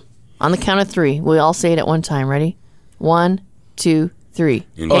hate him? On the count of 3, we all say it at one time. Ready? 1, 2, 3.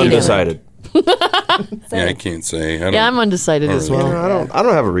 Undecided. Yeah, I can't say. I'm undecided as well. I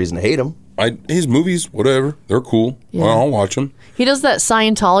don't have a reason to hate him. His movies, whatever, they're cool. Yeah. Well, I'll watch them. He does that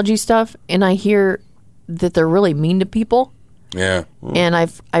Scientology stuff, and I hear that they're really mean to people. Yeah. And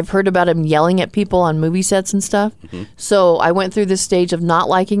I've heard about him yelling at people on movie sets and stuff. Mm-hmm. So I went through this stage of not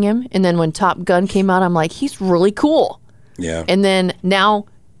liking him, and then when Top Gun came out, I'm like, he's really cool. Yeah. And then now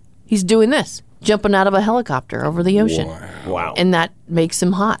he's doing this, jumping out of a helicopter over the ocean. Wow. And that makes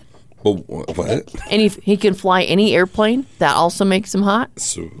him hot. But what? And he can fly any airplane. That also makes him hot.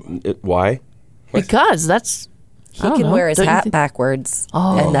 So, why? Because that's... He can wear his hat backwards,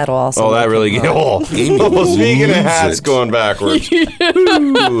 and that'll also. Oh, that really get. Oh, speaking of hats going backwards,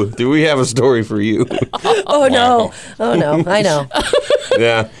 ooh, do we have a story for you? Oh no! Oh no! I know.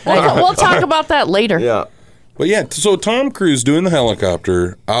 Yeah, We'll talk about that later. Yeah, but yeah. So Tom Cruise doing the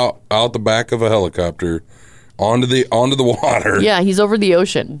helicopter out the back of a helicopter onto the water. Yeah, he's over the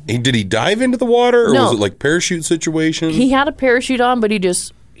ocean. Did he dive into the water, or No. was it like parachute situation? He had a parachute on, but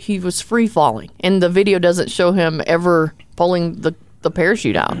he was free falling, and the video doesn't show him ever pulling the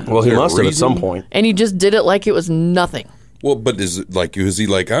parachute out. Well, he must have at some point. And he just did it like it was nothing. Well, but is he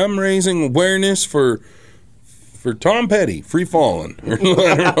like, I'm raising awareness for Tom Petty, free falling? I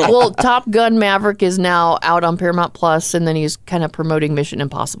don't know. Well, Top Gun Maverick is now out on Paramount Plus, and then he's kind of promoting Mission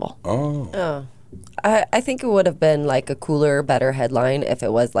Impossible. Oh. I think it would have been like a cooler, better headline if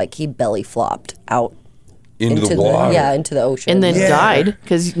it was like he belly flopped out into the water. Into the ocean. And then died,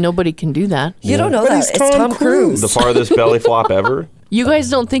 because nobody can do that. You don't know that. It's Tom Cruise. The farthest belly flop ever. You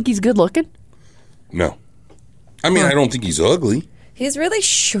guys don't think he's good looking? No. I mean, I don't think he's ugly. He's really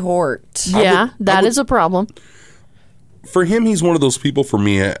short. Yeah, that is a problem. For him, he's one of those people. For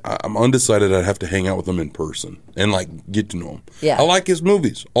me, I'm undecided. I'd have to hang out with him in person and like get to know him. Yeah. I like his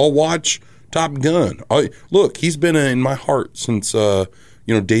movies. I'll watch Top Gun. Look, he's been in my heart since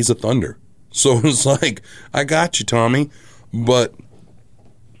Days of Thunder. So it's like, I got you, Tommy, but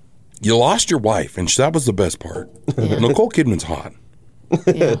you lost your wife, and that was the best part. Yeah. Nicole Kidman's hot.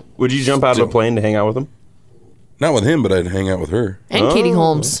 Yeah. Would you jump out of a plane to hang out with him? Not with him, but I'd hang out with her. And Katie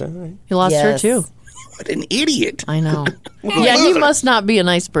Holmes. Okay. He lost her too. What an idiot. I know. Yeah, he must not be a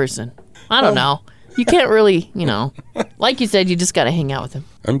nice person. I don't know. You can't really, like you said, you just got to hang out with him.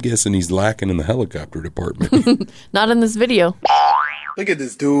 I'm guessing he's lacking in the helicopter department. Not in this video. Look at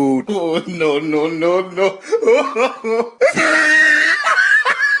this dude. Oh, no.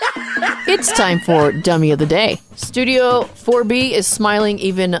 It's time for Dummy of the Day. Studio 4B is smiling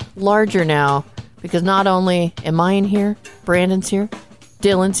even larger now because not only am I in here, Brandon's here,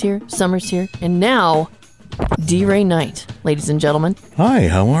 Dylan's here, Summer's here, and now D-Ray Knight, ladies and gentlemen. Hi,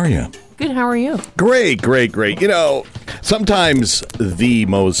 how are you? Good, how are you? Great. Sometimes the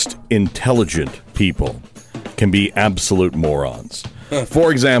most intelligent people can be absolute morons.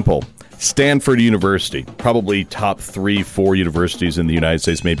 For example, Stanford University, probably top 3-4 universities in the United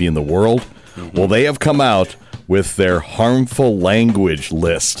States, maybe in the world. Well, they have come out with their harmful language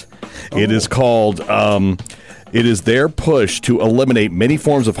list. It is called, it is their push to eliminate many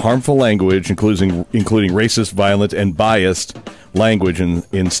forms of harmful language, including racist, violent, and biased language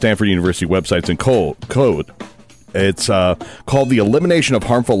in Stanford University websites and code. It's called the Elimination of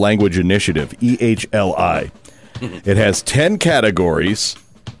Harmful Language Initiative, EHLI. It has 10 categories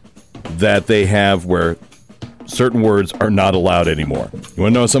that they have where certain words are not allowed anymore. You want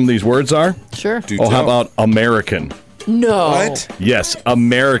to know what some of these words are? Sure. How about American? No. What? Yes,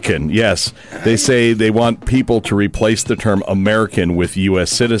 American. Yes. They say they want people to replace the term American with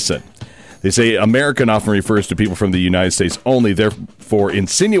U.S. citizen. They say American often refers to people from the United States only, therefore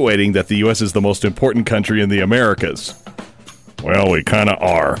insinuating that the U.S. is the most important country in the Americas. Well, we kind of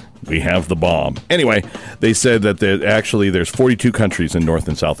are. We have the bomb. Anyway, they said that there's 42 countries in North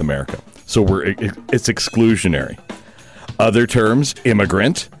and South America. So it's exclusionary. Other terms,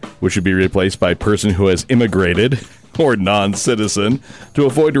 immigrant, which would be replaced by person who has immigrated, or non-citizen, to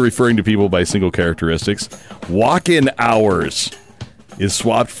avoid referring to people by single characteristics. Walk-in hours is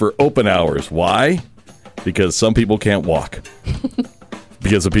swapped for open hours. Why? Because some people can't walk.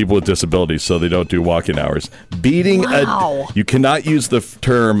 Because of people with disabilities, so they don't do walk-in hours. You cannot use the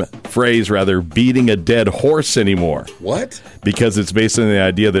phrase, beating a dead horse anymore. What? Because it's based on the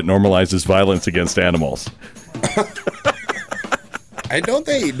idea that normalizes violence against animals. Don't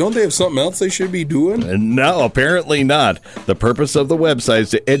they have something else they should be doing? No, apparently not. The purpose of the website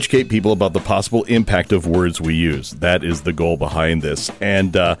is to educate people about the possible impact of words we use. That is the goal behind this.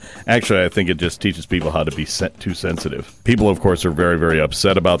 And actually, I think it just teaches people how to be too sensitive. People, of course, are very, very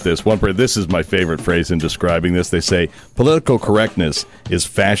upset about this. This is my favorite phrase in describing this. They say, political correctness is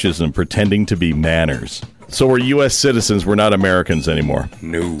fascism pretending to be manners. So we're U.S. citizens. We're not Americans anymore.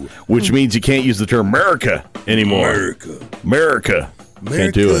 No. Which means you can't use the term America anymore. America.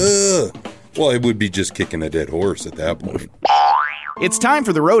 Can't do it. Well, it would be just kicking a dead horse at that point. It's time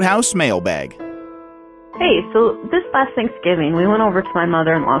for the Roadhouse mailbag. Hey, so this last Thanksgiving, we went over to my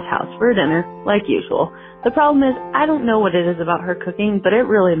mother-in-law's house for dinner, like usual. The problem is, I don't know what it is about her cooking, but it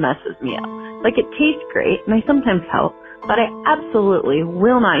really messes me up. Like, it tastes great, and I sometimes help, but I absolutely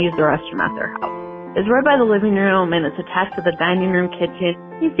will not use the restroom at their house. It's right by the living room, and it's attached to the dining room kitchen.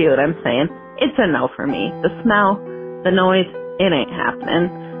 You see what I'm saying? It's a no for me. The smell, the noise, it ain't happening.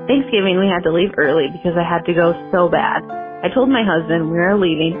 Thanksgiving, we had to leave early because I had to go so bad. I told my husband we are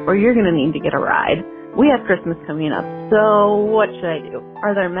leaving, or you're going to need to get a ride. We have Christmas coming up, so what should I do?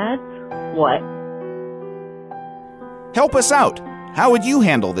 Are there meds? What? Help us out. How would you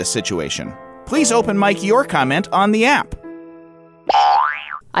handle this situation? Please open mic your comment on the app.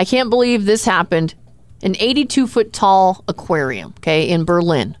 I can't believe this happened. An 82-foot tall aquarium, in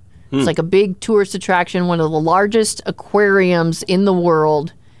Berlin. It's like a big tourist attraction, one of the largest aquariums in the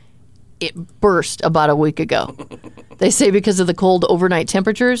world. It burst about a week ago. They say because of the cold overnight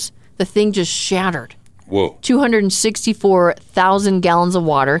temperatures, the thing just shattered. Whoa. 264,000 gallons of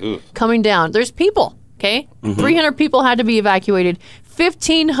water coming down. There's people, 300 people had to be evacuated.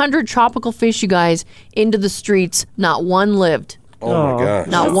 1,500 tropical fish, you guys, into the streets. Not one lived. Oh, my gosh.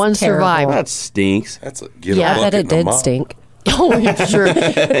 Not one survived. That stinks. That's I bet it did stink. Oh, sure.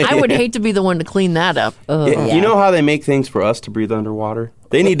 I would hate to be the one to clean that up. You know how they make things for us to breathe underwater?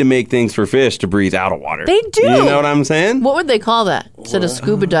 They need to make things for fish to breathe out of water. They do. You know what I'm saying? What would they call that instead of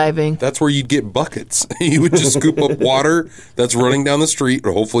scuba diving? That's where you'd get buckets. You would just scoop up water that's running down the street,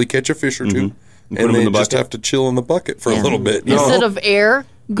 or hopefully catch a fish or two, and then just have to chill in the bucket for a little bit. Instead of air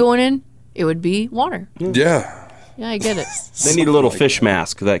going in, it would be water. Yeah. Yeah, I get it. They need a little fish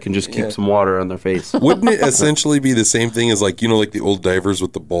mask that can just keep some water on their face. Wouldn't it essentially be the same thing as like the old divers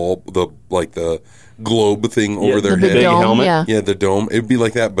with the ball, the globe thing over their the head? Big dome, helmet? Yeah, the dome. It'd be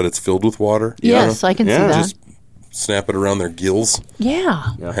like that, but it's filled with water. Yes, I can see that. Just snap it around their gills.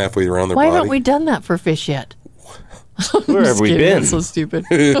 Yeah. Halfway around their Why body. haven't we done that for fish yet? Where have we been? That's so stupid.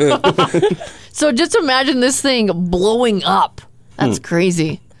 So just imagine this thing blowing up. That's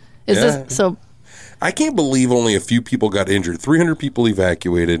crazy. Is this so? I can't believe only a few people got injured. 300 people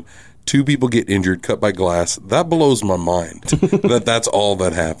evacuated. 2 people get injured, cut by glass. That blows my mind that's all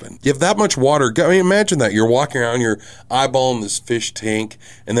that happened. You have that much water. I mean, imagine that. You're walking around, you're eyeballing this fish tank,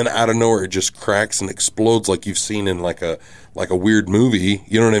 and then out of nowhere it just cracks and explodes like you've seen in like a weird movie,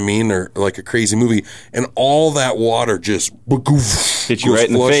 you know what I mean? Or like a crazy movie. And all that water just hit you right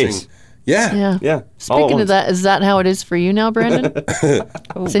in the face. Yeah. Speaking of that, is that how it is for you now, Brandon?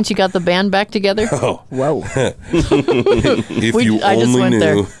 Since you got the band back together? Oh. Whoa.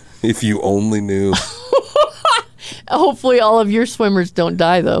 If you only knew. Hopefully all of your swimmers don't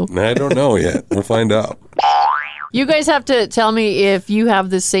die, though. I don't know yet. We'll find out. You guys have to tell me if you have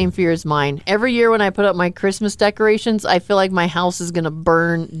the same fear as mine. Every year when I put up my Christmas decorations, I feel like my house is going to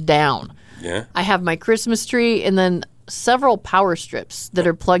burn down. Yeah. I have my Christmas tree and then several power strips that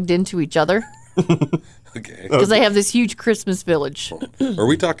are plugged into each other. Okay. Because I have this huge Christmas village. Are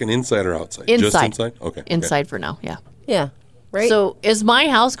we talking inside or outside? Inside. Just inside? Okay. Inside for now, yeah. Yeah. Right. So is my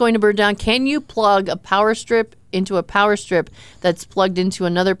house going to burn down? Can you plug a power strip into a power strip that's plugged into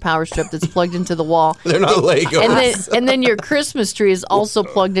another power strip that's plugged into the wall? They're not Legos. And then your Christmas tree is also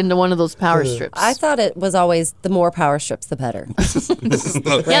plugged into one of those power strips. I thought it was always the more power strips, the better.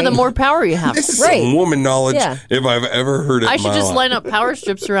 Yeah, the more power you have. This is some woman knowledge Yeah. if I've ever heard it I in should my just life. line up power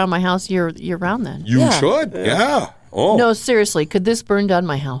strips around my house year round then. You should. Yeah. Oh. No, seriously, could this burn down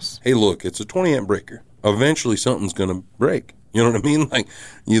my house? Hey, look, it's a 20 amp breaker. Eventually something's going to break. You know what I mean? Like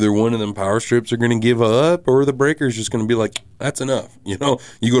either one of them power strips are going to give up or the breaker's just going to be like, that's enough. You know,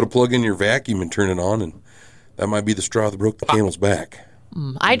 you go to plug in your vacuum and turn it on and that might be the straw that broke the camel's back.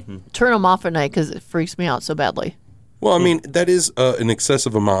 I'd turn them off at night because it freaks me out so badly. Well, I mean, that is an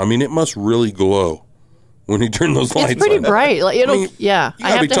excessive amount. I mean, it must really glow when you turn those lights on. It's pretty bright. Like, it'll, yeah. You I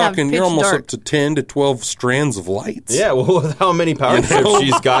gotta have be to have talking, pitch you're almost dark. up to 10 to 12 strands of lights. Yeah, well, with how many power strips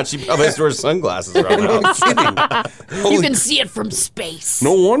she's got, she probably has to wear sunglasses around the house. You can see it from space.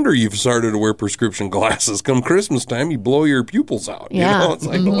 No wonder you've started to wear prescription glasses. Come Christmas time, you blow your pupils out. Yeah. You know, it's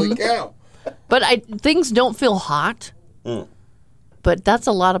like, holy cow. But things don't feel hot. But that's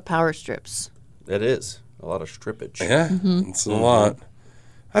a lot of power strips. It is. A lot of strippage. Yeah, it's a lot.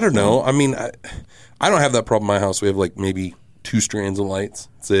 I don't know. I mean, I don't have that problem in my house. We have like maybe 2 strands of lights.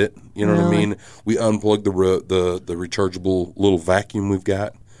 That's it. You know what I Really? mean? We unplug the rechargeable little vacuum we've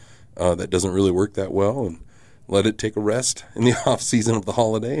got that doesn't really work that well and let it take a rest in the off season of the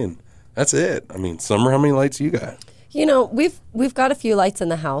holiday, and that's it. I mean, summer, how many lights you got? You know, we've got a few lights in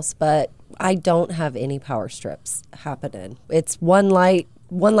the house, but I don't have any power strips happening. It's one light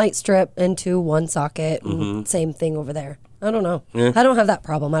strip into one socket, and same thing over there. I don't know. Yeah. I don't have that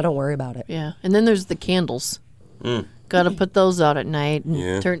problem. I don't worry about it. Yeah. And then there's the candles. Got to put those out at night. And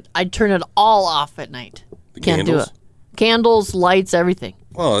Yeah. I'd turn it all off at night. Can't candles? do it. Candles, lights, everything.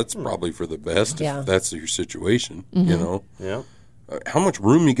 Well, it's probably for the best Yeah. if that's your situation, Mhm. you know? Yeah. How much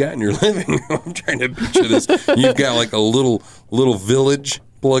room you got in your living room? I'm trying to picture this. You've got like a little village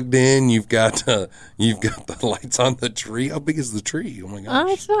plugged in. You've got the lights on the tree. How big is the tree? Oh my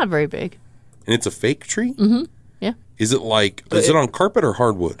gosh! It's not very big. And it's a fake tree. Mm-hmm. Yeah. Is it on carpet or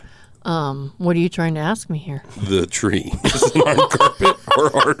hardwood? What are you trying to ask me here? The tree is it on carpet or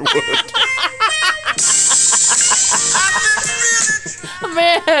hardwood?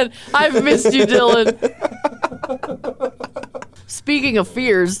 Man, I've missed you, Dylan. Speaking of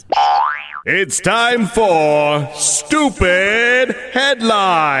fears, It's time for Stupid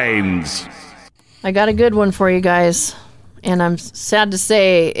Headlines. I got a good one for you guys. And I'm sad to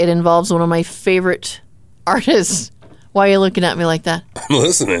say it involves one of my favorite artists. Why are you looking at me like that? I'm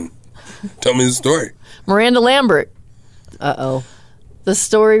listening. Tell me the story. Miranda Lambert. Uh-oh. The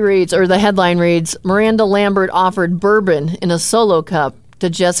story reads, or the headline reads, Miranda Lambert offered bourbon in a solo cup to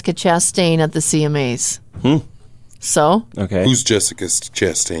Jessica Chastain at the CMAs. So? Okay. Who's Jessica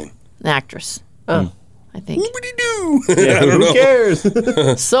Chastain? An actress. Oh, I think. Yeah, I don't know. Who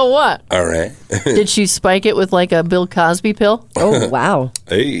cares? So what? All right. Did she spike it with like a Bill Cosby pill? Oh, wow.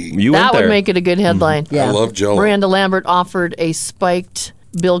 Hey. You That went there. would make it a good headline. I love Jell-O. Miranda Lambert offered a spiked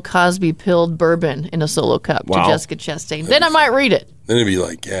Bill Cosby pilled bourbon in a solo cup Wow. to Jessica Chastain. Then I might read it. Then it'd be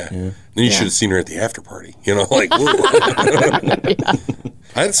like, Then you should have seen her at the after party. You know, like,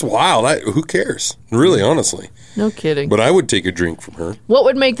 that's wild. Who cares? Really, honestly. No kidding. But I would take a drink from her. What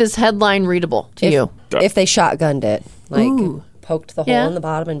would make this headline readable to you? If they shotgunned it, like Ooh. poked the hole Yeah. in the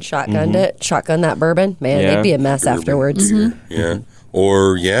bottom and shotgunned it, shotgun that bourbon, man, Yeah. they'd be a mess afterwards. Yeah.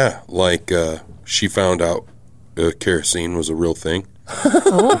 Or, like she found out kerosene was a real thing.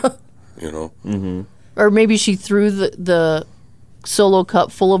 You know? Or maybe she threw the solo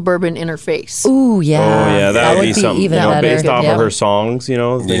cup full of bourbon in her face. Ooh, yeah. Oh, yeah, that would be something, even better. based off Yeah. of her songs,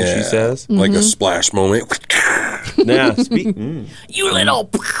 things she says. Like a splash moment. Yeah, You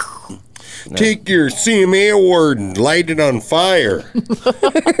little... Take your CMA award and light it on fire.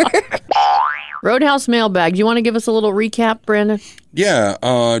 Roadhouse mailbag. Do you want to give us a little recap, Brandon?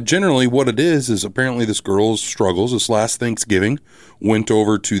 Yeah, generally what it is apparently this girl struggles. This last Thanksgiving went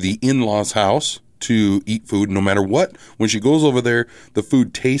over to the in-laws' house to eat food no matter what. When she goes over there, the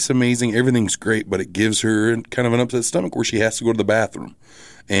food tastes amazing. Everything's great, but it gives her kind of an upset stomach where she has to go to the bathroom.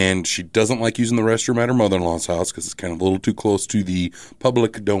 And she doesn't like using the restroom at her mother-in-law's house because it's kind of a little too close to the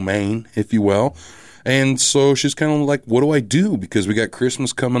public domain, if you will. And so she's kind of like, what do I do? Because we got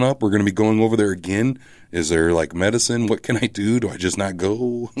Christmas coming up. We're going to be going over there again. Is there like medicine? What can I do? Do I just not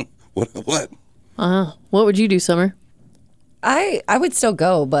go? What? What would you do, Summer? I would still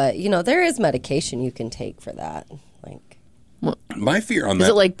go, but, there is medication you can take for that. My fear on that. Is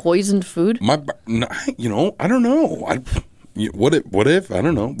it like poisoned food? I don't know. What if? I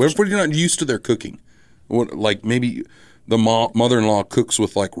don't know. What if you're not used to their cooking? What, like maybe the mother-in-law cooks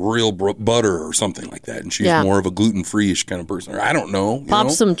with like real butter or something like that, and she's more of a gluten-free-ish kind of person. Or I don't know. Pop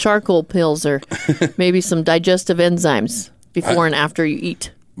some charcoal pills or maybe some digestive enzymes before and after you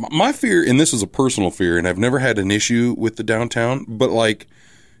eat. My fear, and this is a personal fear, and I've never had an issue with the downtown, but like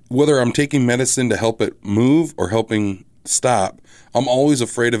whether I'm taking medicine to help it move or helping stop, I'm always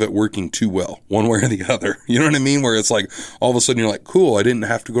afraid of it working too well, one way or the other. You know what I mean? Where it's like, all of a sudden you're like, cool, I didn't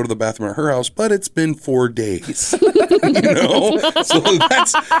have to go to the bathroom at her house, but it's been 4 days. So that's,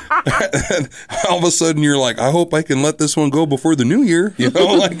 all of a sudden you're like, I hope I can let this one go before the new year.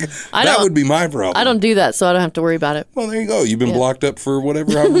 That would be my problem. I don't do that, so I don't have to worry about it. Well, there you go. You've been blocked up for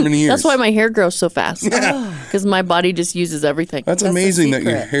however many years. That's why my hair grows so fast. Because my body just uses everything. That's amazing that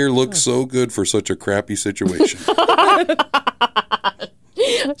your hair looks so good for such a crappy situation.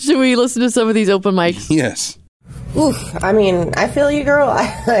 Should we listen to some of these open mics? Yes. Oof. I mean, I feel you, girl. I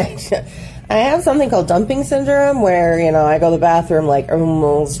have something called dumping syndrome where, I go to the bathroom like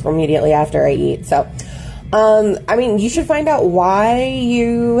almost immediately after I eat. So, you should find out why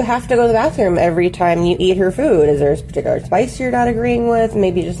you have to go to the bathroom every time you eat her food. Is there a particular spice you're not agreeing with?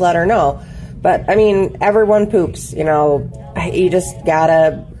 Maybe just let her know. But, everyone poops, you just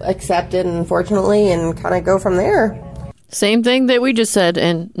gotta accept it, unfortunately, and kind of go from there. Same thing that we just said,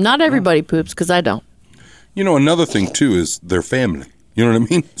 and not everybody poops, because I don't. Another thing, too, is their family. You know what I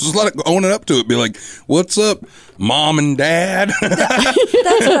mean? Just own it up to it. Be like, what's up, Mom and Dad?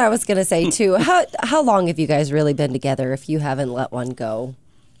 That's what I was going to say, too. How long have you guys really been together if you haven't let one go?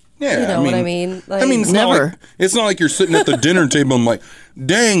 Yeah, you know what I mean? It's never. It's not like you're sitting at the dinner table and like,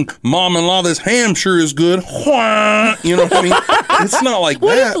 dang, Mom-in-law, this ham sure is good. You know what I mean? It's not like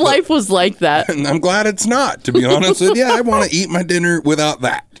what that. What if life was like that? And I'm glad it's not, to be honest with you. I want to eat my dinner without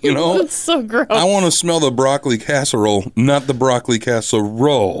that, That's so gross. I want to smell the broccoli casserole, not the broccoli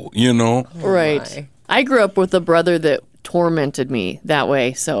casserole, Right. I grew up with a brother that tormented me that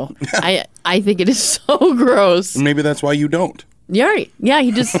way, so I think it is so gross. Maybe that's why you don't. Yeah, he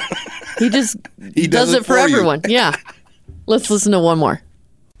just does it for everyone. Yeah. Let's listen to one more.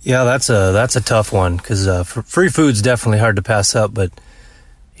 Yeah, that's a tough one because free food's definitely hard to pass up. But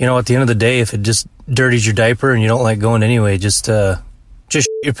at the end of the day, if it just dirties your diaper and you don't like going anyway, just shit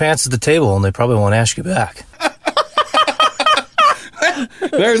your pants at the table and they probably won't ask you back.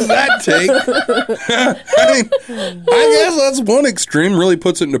 There's that take. I guess that's one extreme. Really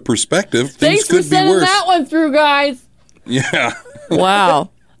puts it into perspective. Thanks for sending that one through, guys. Yeah.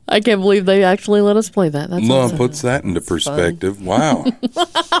 Wow. I can't believe they actually let us play that. That's awesome. Puts that into perspective. Fun. Wow.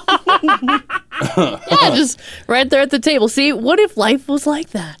 Yeah, just right there at the table. See, what if life was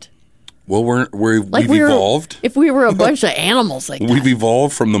like that? Well, we've evolved. If we were a bunch of animals like that. We've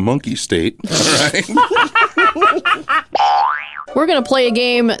evolved from the monkey state. All right. We're going to play a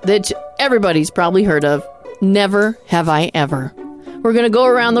game that everybody's probably heard of. Never have I ever. We're going to go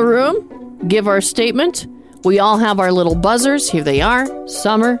around the room, give our statement. We all have our little buzzers. Here they are.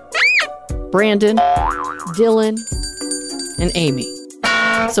 Summer, Brandon, Dylan, and Amy.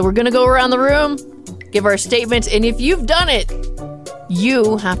 So we're going to go around the room, give our statement, and if you've done it,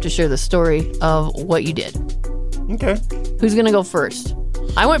 you have to share the story of what you did. Okay. Who's going to go first?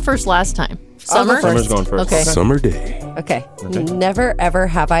 I went first last time. Summer? Summer's going first. Okay. Summer day. Okay. Never, ever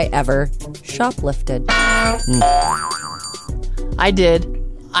have I ever shoplifted. I did.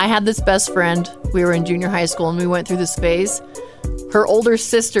 I had this best friend. We were in junior high school and we went through this phase. Her older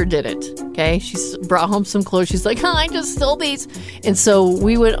sister did it. Okay. She brought home some clothes. She's like, I just stole these. And so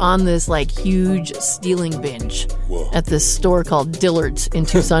we went on this huge stealing binge at this store called Dillard's in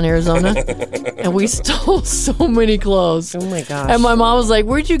Tucson, Arizona. And we stole so many clothes. Oh my gosh. And my mom was like,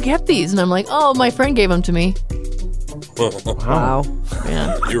 where'd you get these? And I'm like, oh, my friend gave them to me. Wow.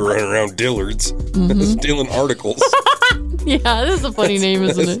 Yeah. You were running around Dillard's stealing articles. Yeah, this is a funny name,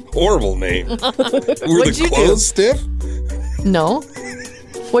 isn't it? Horrible name. Were the clothes stiff? No.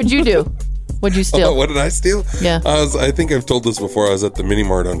 What'd you do? What'd you steal? Oh, what did I steal? Yeah. I think I've told this before. I was at the Mini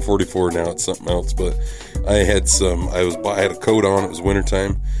Mart on 44. Now it's something else, but I had I had a coat on. It was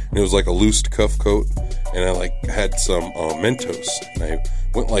wintertime, and it was like a loose cuff coat, and I had some Mentos, and I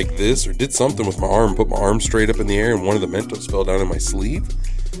went like this or did something with my arm, put my arm straight up in the air, and one of the Mentos fell down in my sleeve,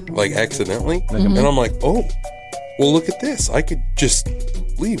 accidentally, and I'm like, oh. Well, look at this. I could just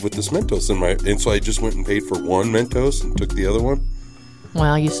leave with this Mentos in my, and so I just went and paid for one Mentos and took the other one.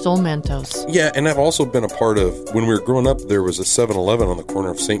 Well, you stole Mentos. Yeah, and I've also been a part of, when we were growing up, there was a 7-Eleven on the corner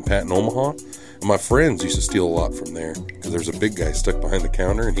of St. Pat and Omaha. And my friends used to steal a lot from there because there's a big guy stuck behind the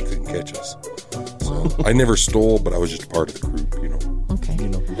counter and he couldn't catch us. So I never stole, but I was just a part of the group, you know.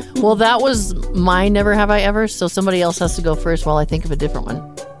 Okay. Well, that was my Never Have I Ever, so somebody else has to go first while I think of a different one.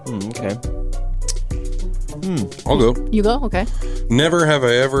 Okay. I'll go. You go? Okay. Never have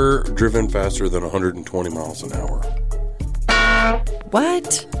I ever driven faster than 120 miles an hour.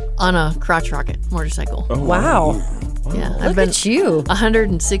 What? On a crotch rocket motorcycle. Oh, wow. Yeah. Look at you.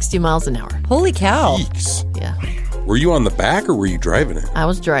 160 miles an hour. Holy cow. Yeeks. Yeah. Were you on the back or were you driving it? I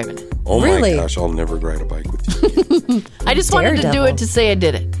was driving it. Oh Really? my gosh, I'll never ride a bike with you. I just wanted to do Daredevil. it to say I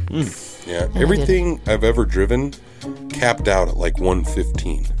did it. Yeah, everything I've ever driven capped out at like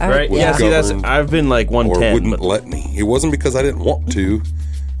 115. Right? Was Yeah, see, governed I've been like or 110. wouldn't but- let me. It wasn't because I didn't want to.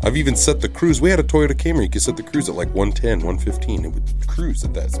 I've even set the cruise. We had a Toyota Camry. You could set the cruise at like 110, 115. It would cruise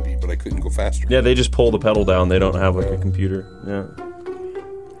at that speed, but I couldn't go faster. Yeah, they just pull the pedal down. They don't have like a computer. Yeah.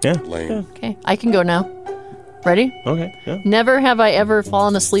 Yeah. Lame. Okay. I can go now. Ready? Okay. Yeah. Never have I ever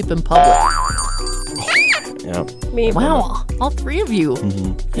fallen asleep in public. Yeah. Me. Wow. All three of you.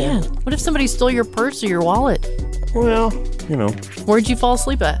 Mm-hmm. Man, what if somebody stole your purse or your wallet? Well, you know. Where'd you fall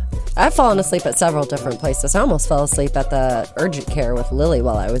asleep at? I've fallen asleep at several different places. I almost fell asleep at the urgent care with Lily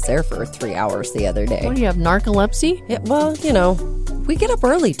while I was there for 3 hours the other day. What do you have, narcolepsy? Yeah, well, you know, we get up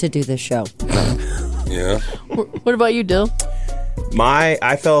early to do this show. Yeah. What about you, Dill?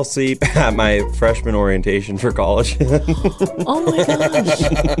 I fell asleep at my freshman orientation for college. Oh my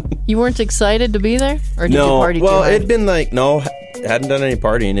gosh. You weren't excited to be there? Or did you party too well, hard? it'd been like, hadn't done any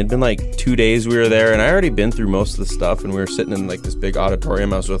partying. It'd been like 2 days we were there, and I already been through most of the stuff, and we were sitting in like this big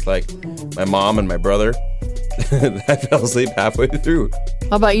auditorium. I was with like my mom and my brother. I fell asleep halfway through.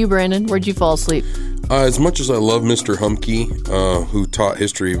 How about you, Brandon? Where'd you fall asleep? As much as I love Mr. Humke, who taught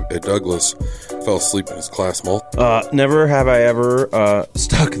history at Douglas, fell asleep in his class multiple. Never have I ever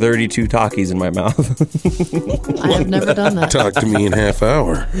stuck 32 Takis in my mouth. I have never done that. Talk to me in half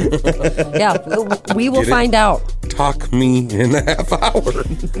hour. Yeah, we will Get it? find out. Talk me in a half hour.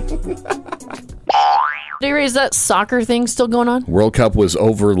 Ray, is that soccer thing still going on? World Cup was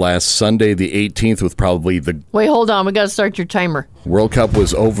over last Sunday, the 18th, with probably the Wait, hold on. We got to start your timer. World Cup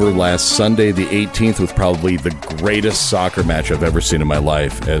was over last Sunday, the 18th, with probably the greatest soccer match I've ever seen in my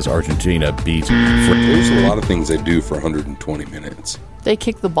life as Argentina beat There's a lot of things they do for 120 minutes. They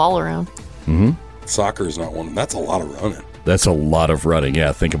kick the ball around. Mm-hmm. Soccer is not one. That's a lot of running. That's a lot of running.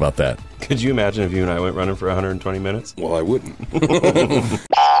 Yeah, think about that. Could you imagine if you and I went running for 120 minutes? Well, I wouldn't.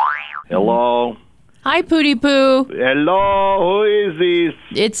 Hello. Hi, Pootie Poo. Hello, who is this?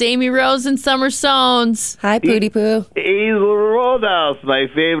 It's Amy Rose and Summer Sones. Hi, Pootie Poo. It's Roadhouse, my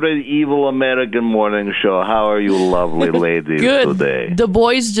favorite evil American morning show. How are you lovely ladies Good. today? The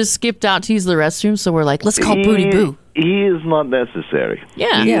boys just skipped out to use the restroom, so we're like, let's call Pootie Poo. He is not necessary.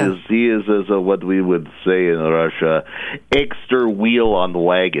 Yeah. He is as what we would say in Russia, extra wheel on the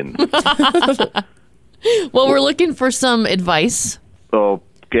wagon. Well, we're looking for some advice.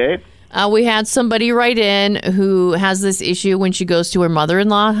 Okay. We had somebody write in who has this issue when she goes to her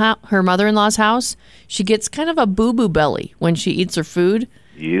mother-in-law's house. She gets kind of a boo-boo belly when she eats her food.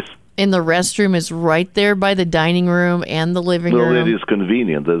 Yes. And the restroom is right there by the dining room and the living Well, room. it is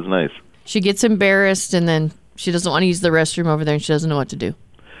convenient. That's nice. She gets embarrassed, and then she doesn't want to use the restroom over there, and she doesn't know what to do.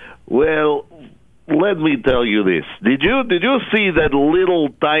 Well, let me tell you this. Did you see that little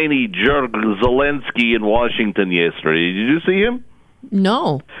tiny jerk Zelensky in Washington yesterday? Did you see him?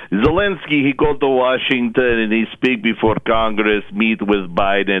 No. Zelensky, he go to Washington and he speak before Congress, meet with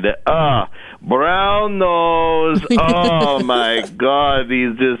Biden. Brown nose. Oh, my God.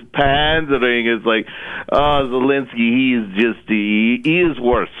 He's just pandering. It's like, Zelensky, he is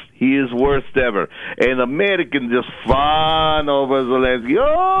worse. He is worst ever. And Americans just fawn over Zelensky.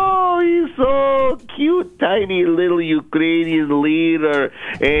 Oh, he's so cute, tiny little Ukrainian leader.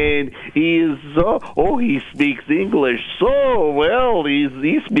 And he is he speaks English so well.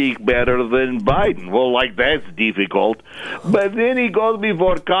 He speaks better than Biden. Well, like, that's difficult. But then he goes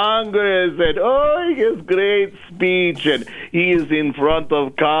before Congress and, he has great speech. And he is in front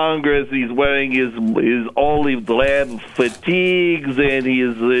of Congress. He's wearing his olive drab fatigues and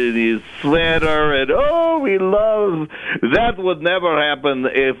his sweater, and we love. That would never happen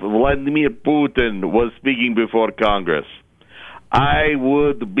if Vladimir Putin was speaking before Congress. I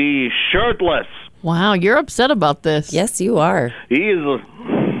would be shirtless. Wow, you're upset about this. Yes, you are. He is.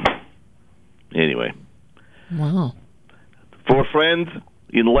 Anyway. Wow. For friends,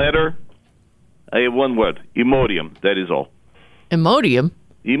 in letter, I have one word: Imodium. That is all. Imodium?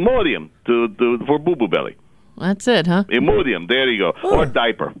 Imodium for boo-boo belly. That's it, huh? Imodium, there you go. Or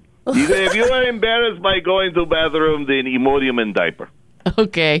diaper. If you are embarrassed by going to the bathroom, then Imodium and diaper.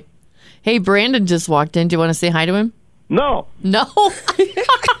 Okay. Hey, Brandon just walked in. Do you want to say hi to him? No. No?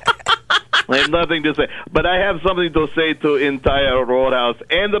 I have nothing to say. But I have something to say to entire Roadhouse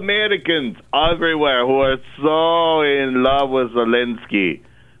and Americans everywhere who are so in love with Zelensky.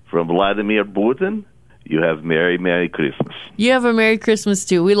 From Vladimir Putin, you have Merry, Merry Christmas. You have a Merry Christmas,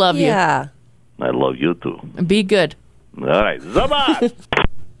 too. We love you. Yeah. I love you, too. Be good. All right. Zabat!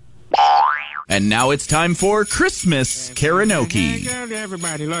 And now it's time for Christmas karaoke.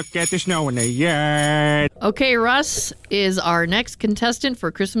 Everybody look at the snow in the yard. Okay, Russ is our next contestant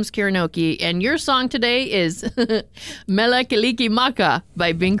for Christmas karaoke, and your song today is Melekaliki Maka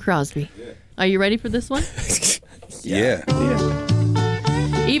by Bing Crosby. Are you ready for this one? Yeah.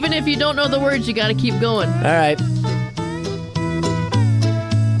 Even if you don't know the words, you got to keep going. All right.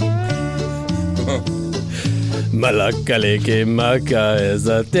 Malakaliki Maka is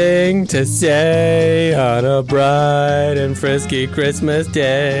a thing to say on a bright and frisky Christmas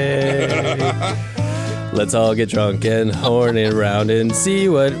day. Let's all get drunk and horny around and see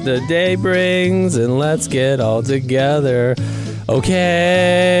what the day brings, and let's get all together.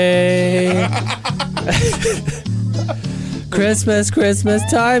 Okay. Christmas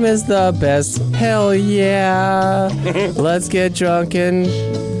time is the best. Hell yeah. Let's get drunk and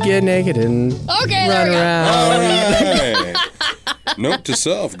get naked and run around. Right. Note to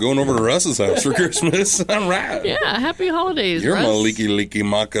self, going over to Russ's house for Christmas. All right. Yeah, happy holidays, Your Russ. Maliki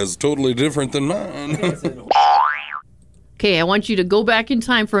Maka is totally different than mine. Okay, I want you to go back in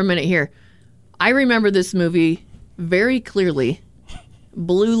time for a minute here. I remember this movie very clearly.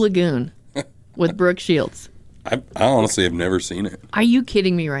 Blue Lagoon with Brooke Shields. I honestly have never seen it. Are you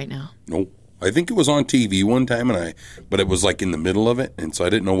kidding me right now? No. I think it was on TV one time, but it was like in the middle of it, and so I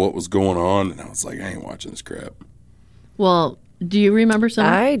didn't know what was going on, and I was like, I ain't watching this crap. Well, do you remember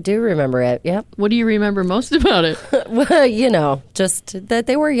something? I do remember it, yep. What do you remember most about it? Well, just that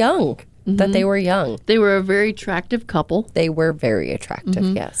they were young. That they were young. They were a very attractive couple. They were very attractive,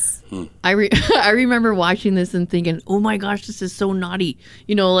 yes. I remember watching this and thinking, oh my gosh, this is so naughty.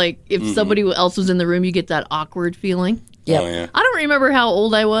 You know, like if somebody else was in the room, you get that awkward feeling. Yep. Oh, yeah. I don't remember how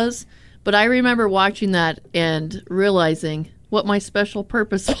old I was, but I remember watching that and realizing what my special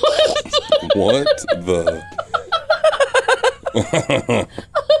purpose was. What the?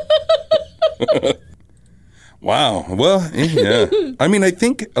 Wow. Well, yeah. I mean, I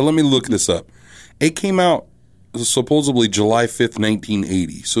think, let me look this up. It came out supposedly July 5th,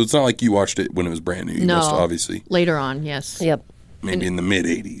 1980. So it's not like you watched it when it was brand new. You must obviously. Later on, yes. Yep. Maybe in the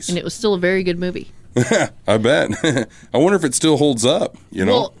mid-80s. And it was still a very good movie. I bet. I wonder if it still holds up, you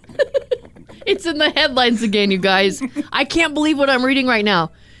know? Well, it's in the headlines again, you guys. I can't believe what I'm reading right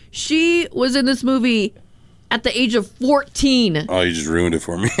now. She was in this movie at the age of 14. Oh, you just ruined it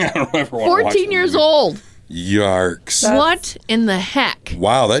for me. I don't ever want to watch 14 years old. Yarks. What in the heck?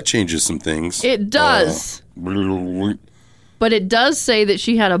 Wow, that changes some things. It does. But it does say that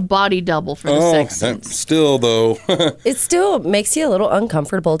she had a body double for the sex scenes. Still, though. It still makes you a little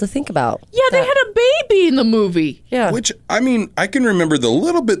uncomfortable to think about. Yeah, they had a baby in the movie. Yeah. Which, I mean, I can remember the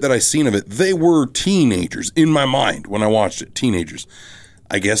little bit that I seen of it. They were teenagers in my mind when I watched it. Teenagers.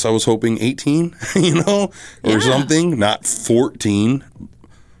 I guess I was hoping 18, or something, not 14.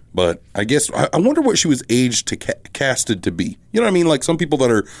 But I guess, I wonder what she was aged to casted to be. You know what I mean? Like some people that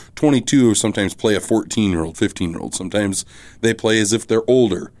are 22 sometimes play a 14-year-old, 15-year-old. Sometimes they play as if they're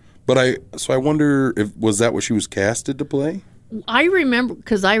older. But I wonder if, was that what she was casted to play? I remember,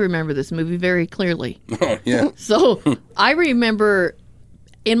 because I remember this movie very clearly. Oh, yeah. So I remember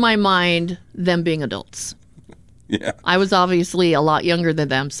in my mind them being adults. Yeah. I was obviously a lot younger than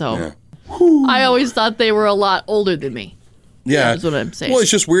them, so I always thought they were a lot older than me. Yeah. That's what I'm saying. Well,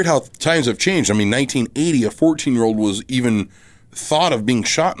 it's just weird how times have changed. I mean, 1980, a 14-year-old was even thought of being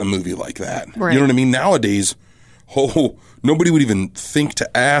shot in a movie like that. Right. You know what I mean? Nowadays, nobody would even think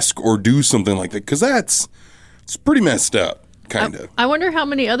to ask or do something like that because it's pretty messed up, kind of. I wonder how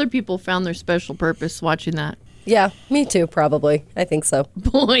many other people found their special purpose watching that. Yeah, me too, probably. I think so.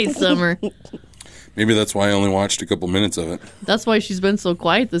 Boy, Summer. Maybe that's why I only watched a couple minutes of it. That's why she's been so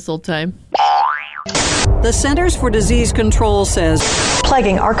quiet this whole time. The Centers for Disease Control says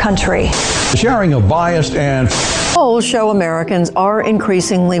plaguing our country. Sharing of biased and polls show Americans are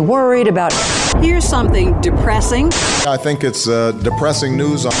increasingly worried about. Here's something depressing. I think it's depressing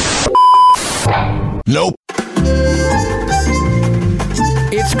news. Nope.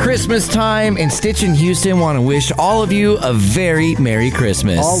 It's It's Christmas time, and Stitch and Houston want to wish all of you a very Merry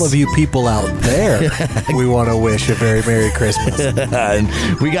Christmas. All of you people out there, we want to wish a very Merry Christmas. And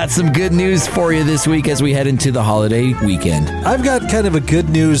we got some good news for you this week as we head into the holiday weekend. I've got kind of a good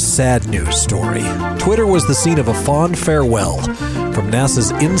news, sad news story. Twitter was the scene of a fond farewell from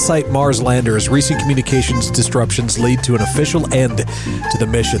NASA's InSight Mars lander as recent communications disruptions lead to an official end to the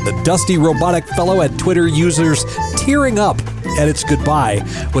mission. The dusty robotic fellow had Twitter users tearing up at its goodbye,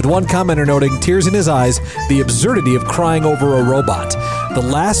 with one commenter noting, tears in his eyes, the absurdity of crying over a robot. The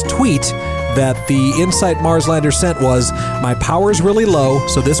last tweet that the InSight Mars lander sent was, my power's really low,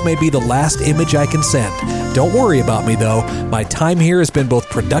 so this may be the last image I can send. Don't worry about me, though. My time here has been both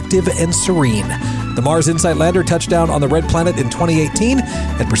productive and serene. The Mars InSight lander touched down on the Red Planet in 2018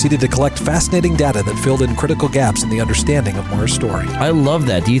 and proceeded to collect fascinating data that filled in critical gaps in the understanding of Mars' story. I love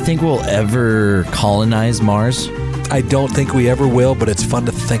that. Do you think we'll ever colonize Mars? I don't think we ever will, but it's fun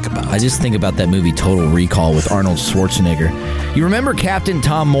to think about. I just think about that movie Total Recall with Arnold Schwarzenegger. You remember Captain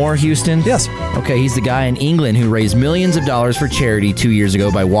Tom Moore, Houston? Yes. Okay, he's the guy in England who raised millions of dollars for charity 2 years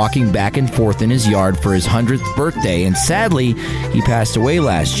ago by walking back and forth in his yard for his 100th birthday, and sadly, he passed away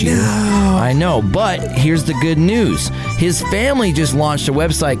last year. No. I know, but here's the good news. His family just launched a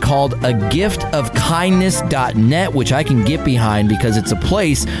website called agiftofkindness.net, which I can get behind because it's a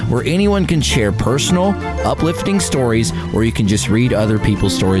place where anyone can share personal, uplifting stories, or you can just read other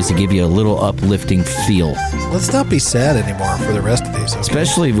people's stories to give you a little uplifting feel. Let's not be sad anymore for the rest of these. Okay?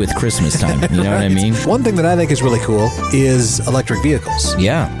 Especially with Christmas time, you know what I mean? One thing that I think is really cool is electric vehicles.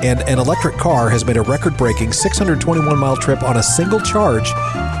 Yeah. And an electric car has made a record-breaking 621-mile trip on a single charge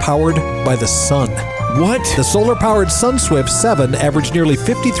powered by the sun. What? The solar-powered SunSwift 7 averaged nearly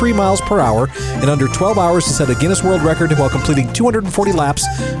 53 miles per hour in under 12 hours to set a Guinness World Record while completing 240 laps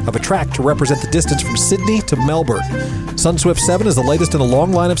of a track to represent the distance from Sydney to Melbourne. SunSwift 7 is the latest in a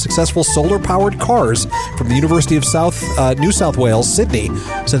long line of successful solar-powered cars from the University of New South Wales, Sydney,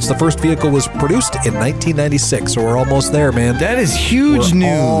 since the first vehicle was produced in 1996. So we're almost there, man. That is huge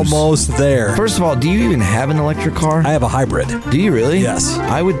news. Almost there. First of all, do you even have an electric car? I have a hybrid. Do you really? Yes.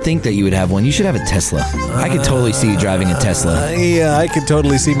 I would think that you would have one. You should have a Tesla. I could totally see you driving a Tesla. Yeah, I could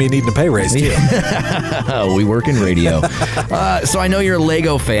totally see me needing a pay raise, too. We work in radio. So I know you're a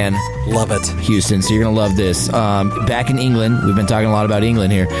Lego fan. Love it. Houston, so you're going to love this. Back in England, we've been talking a lot about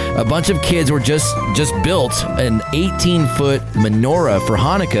England here. A bunch of kids were just built an 18-foot menorah for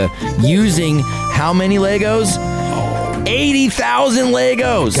Hanukkah using how many Legos? 80,000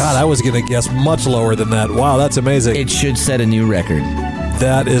 Legos. God, I was going to guess much lower than that. Wow, that's amazing. It should set a new record.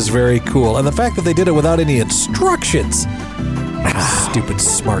 That is very cool. And the fact that they did it without any instructions. Stupid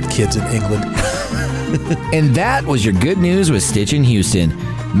smart kids in England. And that was your good news with Stitch in Houston.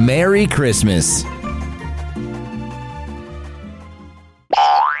 Merry Christmas.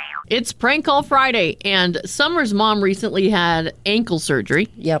 It's Prank Call Friday, and Summer's mom recently had ankle surgery.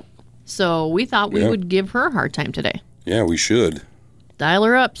 Yep. So we thought we would give her a hard time today. Yeah, we should. Dial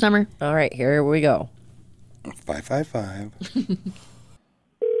her up, Summer. All right, here we go. 555.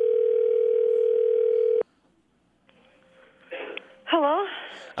 Hello?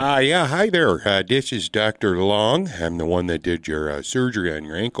 Yeah, hi there. This is Dr. Long. I'm the one that did your surgery on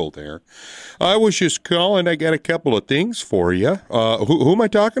your ankle there. I was just calling. I got a couple of things for you. Who am I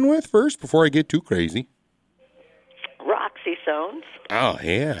talking with first before I get too crazy? Roxy Soanes. Oh,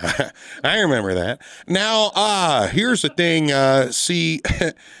 yeah. I remember that. Now, here's the thing. See,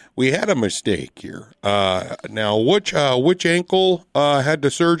 we had a mistake here. Now, which ankle had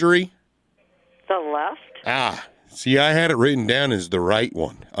the surgery? The left? See, I had it written down as the right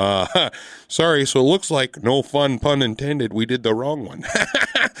one. Sorry, so it looks like, no fun, pun intended, we did the wrong one.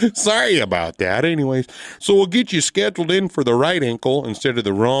 Sorry about that. Anyways, so we'll get you scheduled in for the right ankle instead of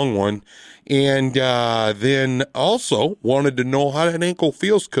the wrong one. And then also wanted to know how that ankle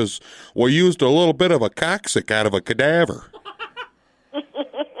feels because we used a little bit of a coccyx out of a cadaver.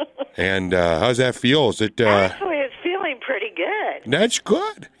 And how's that feel? Is it... Actually, it's feeling pretty good. That's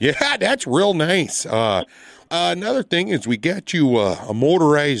good. Yeah, that's real nice. Another thing is we got you a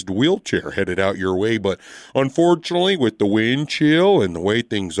motorized wheelchair headed out your way, but unfortunately with the wind chill and the way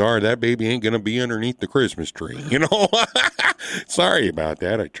things are, that baby ain't going to be underneath the Christmas tree, you know? Sorry about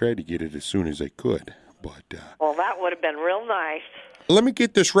that. I tried to get it as soon as I could, but... well, that would have been real nice. Let me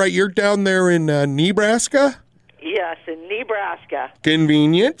get this right. You're down there in Nebraska? Yes, in Nebraska.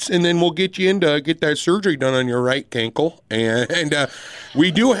 Convenience, and then we'll get you in to get that surgery done on your right ankle. And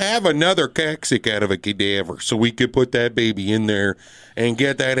we do have another coccyx out of a cadaver, so we could put that baby in there and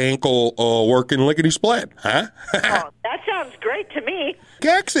get that ankle working lickety-splat, huh? Oh, that sounds great to me.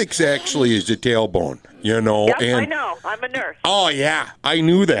 coccyx actually is a tailbone, you know. Yep, and I know. I'm a nurse. Oh, yeah. I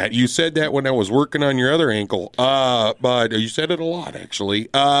knew that. You said that when I was working on your other ankle. But you said it a lot, actually.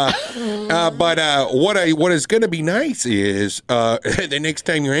 But what is going to be nice is the next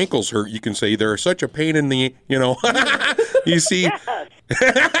time your ankles hurt, you can say they're such a pain in the, you know. You see? Yes.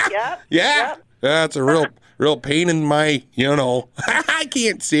 Yep. Yeah. Yep. That's a real pain in my, you know. I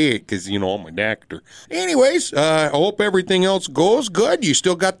can't say it because, you know, I'm a doctor. Anyways, I hope everything else goes good. You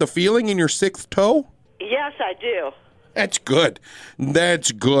still got the feeling in your sixth toe? Yes, I do. That's good.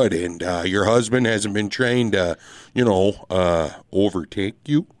 That's good. And your husband hasn't been trying to, you know, overtake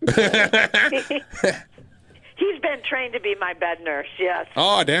you? He's been trained to be my bed nurse, yes.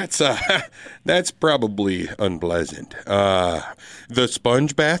 Oh, that's probably unpleasant. The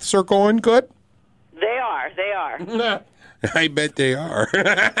sponge baths are going good? They are. I bet they are.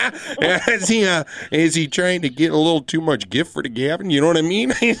 Is he trying to get a little too much gift for the Gavin? You know what I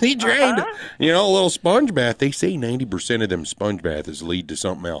mean? Is he trying to, you know, a little sponge bath? They say 90% of them sponge baths lead to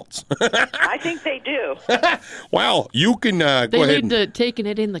something else. I think they do. Well, you can go ahead. They lead to taking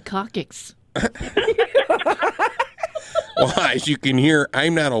it in the coccyx. Well, as you can hear,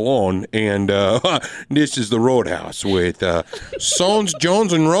 I'm not alone, and this is the Roadhouse with Sones,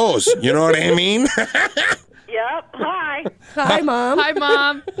 Jones, and Rose. You know what I mean? Yep. Hi. Hi, Mom. Hi,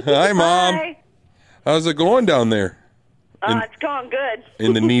 Mom. Hi, Mom. Hi. How's it going down there? It's going good.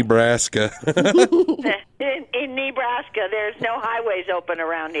 In the Nebraska. in Nebraska, there's no highways open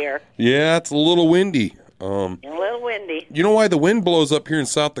around here. Yeah, it's a little windy. A little windy. You know why the wind blows up here in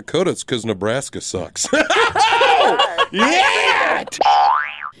South Dakota? It's because Nebraska sucks. Yeah!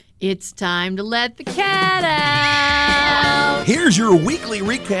 It's time to let the cat out. Here's your weekly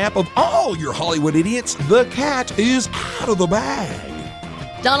recap of all your Hollywood idiots. The cat is out of the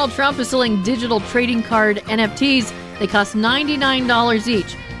bag. Donald Trump is selling digital trading card NFTs. They cost $99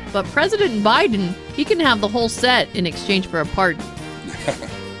 each. But President Biden, he can have the whole set in exchange for a pardon.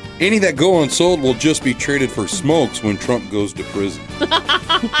 Any that go unsold will just be traded for smokes when Trump goes to prison.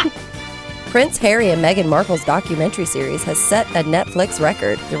 Prince Harry and Meghan Markle's documentary series has set a Netflix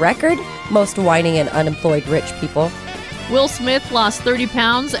record. The record? Most whining and unemployed rich people. Will Smith lost 30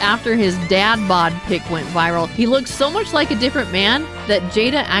 pounds after his dad bod pic went viral. He looks so much like a different man that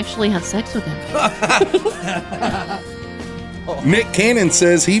Jada actually had sex with him. Nick Cannon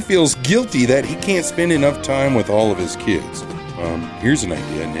says he feels guilty that he can't spend enough time with all of his kids. Here's an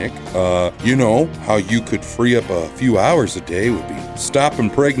idea, Nick. You know how you could free up a few hours a day would be stop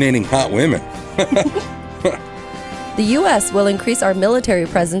impregnating hot women. The U.S. will increase our military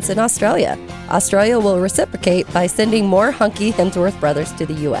presence in Australia. Australia will reciprocate by sending more hunky Hemsworth brothers to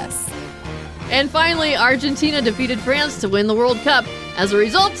the U.S. And finally, Argentina defeated France to win the World Cup. As a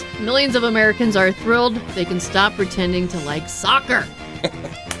result, millions of Americans are thrilled they can stop pretending to like soccer.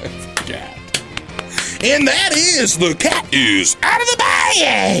 God. And that is the cat is out of the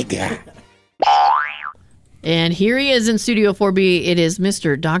bag. And here he is in Studio 4B. It is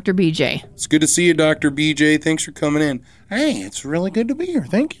Mr. Dr. BJ. It's good to see you, Dr. BJ. Thanks for coming in. Hey, it's really good to be here.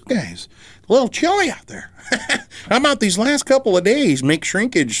 Thank you, guys. A little chilly out there. How about these last couple of days make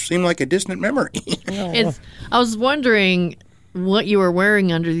shrinkage seem like a distant memory? I was wondering what you were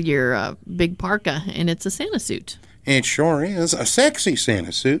wearing under your big parka, and it's a Santa suit. It sure is. A sexy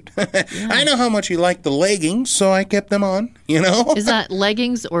Santa suit. I know how much you like the leggings, so I kept them on, you know? Is that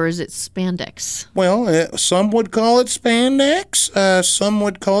leggings or is it spandex? Well, some would call it spandex. Some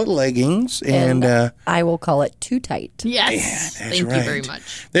would call it leggings. And I will call it too tight. Yes. Yeah, Thank you very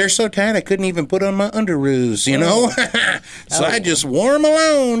much. They're so tight I couldn't even put on my underoos, you know? So I just wore them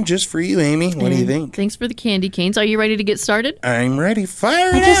alone just for you, Amy. What do you think? Thanks for the candy canes. Are you ready to get started? I'm ready. Fire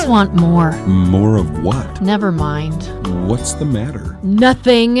it I just want more. More of what? Never mind. What's the matter?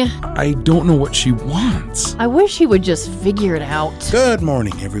 Nothing. I don't know what she wants. I wish he would just figure it out. Good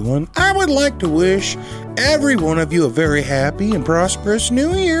morning, everyone. I would like to wish every one of you a very happy and prosperous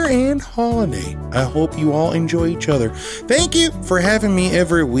New Year and holiday. I hope you all enjoy each other. Thank you for having me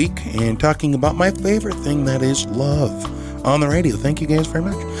every week and talking about my favorite thing, that is love, on the radio. Thank you guys very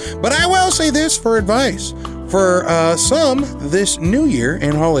much. But I will say this for advice. For some, this New Year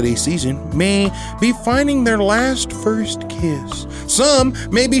and holiday season may be finding their last first kiss. Some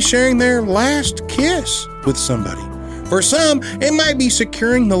may be sharing their last kiss with somebody. For some, it might be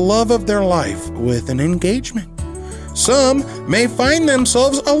securing the love of their life with an engagement. Some may find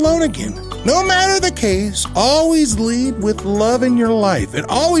themselves alone again. No matter the case, always lead with love in your life and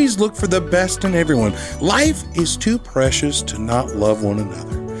always look for the best in everyone. Life is too precious to not love one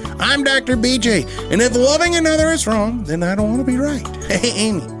another. I'm Dr. BJ, and if loving another is wrong, then I don't want to be right. Hey,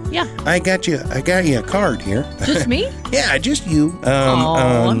 Amy, Yeah. I got you a card here. Just me? Yeah, just you.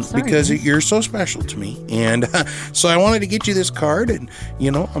 I'm sorry, because man. you're so special to me. And so I wanted to get you this card, and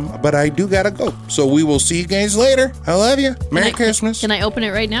but I do gotta go. So we will see you guys later. I love you. Merry Christmas. Can I open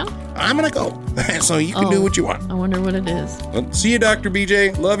it right now? I'm gonna go. So you can do what you want. I wonder what it is. See you, Dr.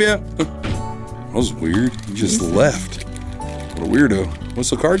 BJ. Love you. That was weird. He just left. What a weirdo. What's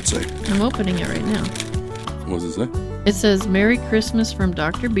the card say? I'm opening it right now. What does it say? It says, Merry Christmas from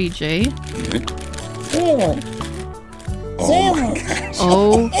Dr. BJ.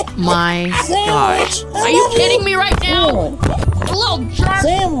 Oh my gosh. Are you kidding me right now? A little jerk.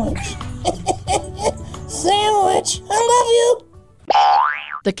 Sandwich. I love you.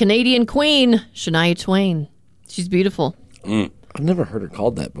 The Canadian Queen, Shania Twain. She's beautiful. I've never heard her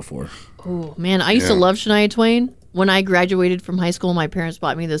called that before. Oh, man. I used to love Shania Twain. When I graduated from high school, my parents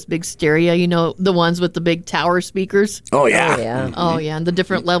bought me this big stereo, the ones with the big tower speakers. Oh, yeah. Oh, yeah. And the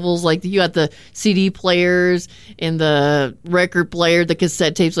different levels, like you had the CD players and the record player, the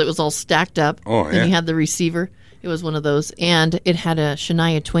cassette tapes, so it was all stacked up. Oh, yeah. And you had the receiver. It was one of those. And it had a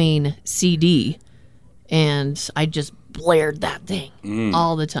Shania Twain CD. And I just blared that thing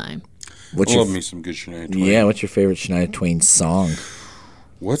all the time. I love me some good Shania Twain. Yeah, what's your favorite Shania Twain song?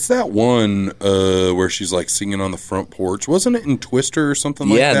 What's that one where she's like singing on the front porch? Wasn't it in Twister or something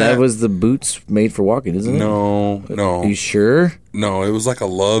like that? Yeah, that was the Boots Made for Walking, isn't it? No. Are you sure? No, it was like a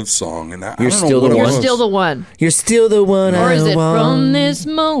love song. And You're still the one. You're still the one. You're still the one. Or is it want. From This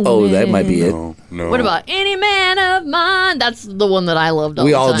Moment? Oh, that might be it. No. What about Any Man of Mine? That's the one that I loved all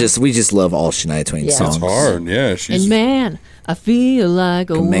We the all time. just love all Shania Twain songs. It's hard, yeah. She's And man, I feel like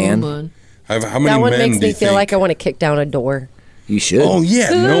a man. woman. How many That one men makes do me you feel think? like I want to kick down a door. You should. Oh, yeah.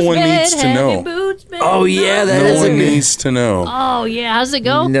 No one needs to know. Oh, yeah. That is No a one good... needs to know. Oh, yeah. How's it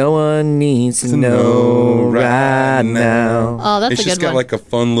go? No one needs to know right now. Oh, that's It's a just good got one. like a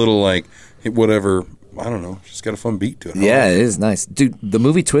fun little whatever. I don't know. Just got a fun beat to it. Yeah, it is nice. Dude, the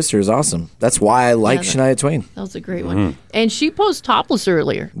movie Twister is awesome. That's why I like Shania Twain. That was a great one. And she posed topless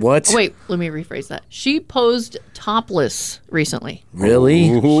earlier. What? Oh, wait, let me rephrase that. She posed topless recently. Really?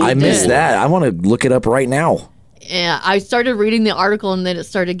 I missed did. that. I want to look it up right now. Yeah, I started reading the article and then it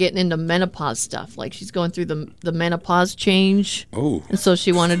started getting into menopause stuff. Like she's going through the menopause change. Oh. And so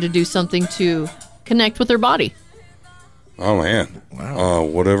she wanted to do something to connect with her body. Oh, man. Wow.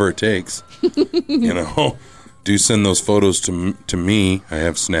 Whatever it takes. Do send those photos to me. I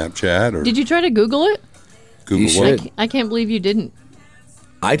have Snapchat or Did you try to Google it? Google You what? should. I can't believe you didn't.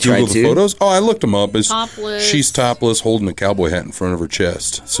 I Google tried the to. photos? Oh, I looked them up. Topless. She's topless holding a cowboy hat in front of her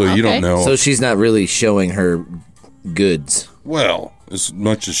chest. So you Okay. don't know. So she's not really showing her goods. Well, as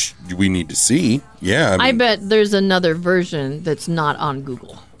much as we need to see. Yeah. I bet there's another version that's not on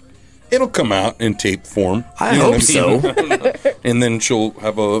Google. It'll come out in tape form. I You know hope what I mean? And then she'll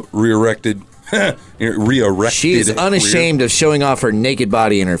have a reerected She's unashamed of showing off her naked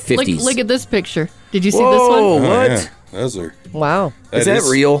body in her 50s. Look at this picture. Did you see Whoa, this one? what? Yeah. Those are. Wow. Is that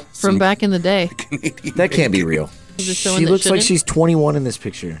real? From back in the day. That can't be real. Is it showing She that looks like shouldn't? she's 21 in this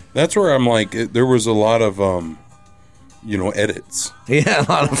picture. That's where I'm like, there was a lot of, edits. Yeah, a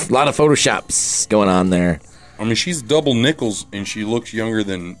lot of Photoshops going on there. I mean, she's double nickels and she looks younger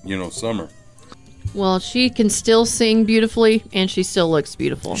than, Summer. Well, she can still sing beautifully, and she still looks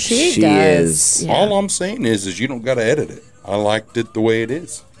beautiful. She does. Yeah. All I'm saying is you don't got to edit it. I liked it the way it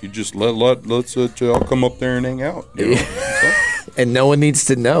is. You just let's y'all come up there and hang out. And no one needs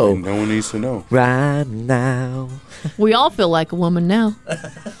to know. No one needs to know. Right now. We all feel like a woman now.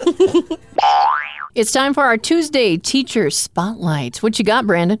 It's time for our Tuesday Teacher Spotlight. What you got,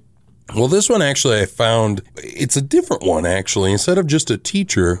 Brandon? Well, this one actually I found, it's a different one actually. Instead of just a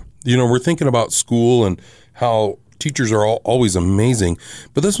teacher, we're thinking about school and how teachers are always amazing.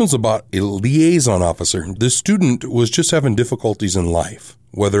 But this one's about a liaison officer. This student was just having difficulties in life,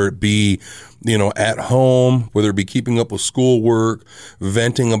 whether it be, at home, whether it be keeping up with schoolwork,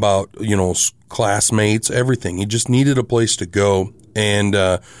 venting about, classmates, everything. He just needed a place to go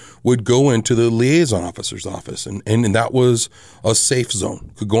and would go into the liaison officer's office. And that was a safe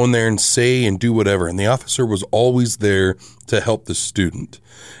zone. Could go in there and say and do whatever. And the officer was always there to help the student.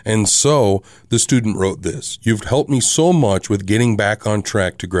 And so the student wrote this: "You've helped me so much with getting back on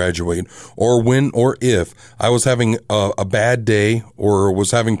track to graduate, or when or if I was having a bad day or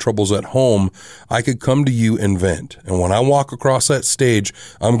was having troubles at home, I could come to you and vent. And when I walk across that stage,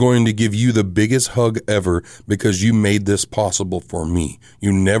 I'm going to give you the biggest hug ever because you made this possible for me.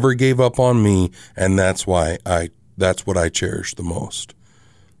 You never gave up on me, and that's what I cherish the most."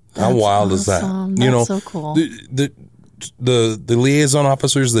 How wild is that? That's so cool. the liaison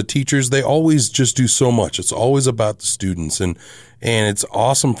officers, the teachers, they always just do so much. It's always about the students, and it's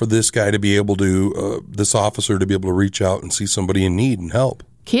awesome for this guy to be able to, this officer to be able to reach out and see somebody in need and help.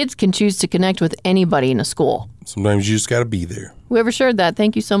 Kids can choose to connect with anybody in a school. Sometimes you just got to be there. Whoever shared that,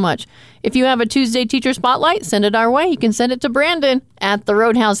 thank you so much. If you have a Tuesday Teacher Spotlight, send it our way. You can send it to Brandon at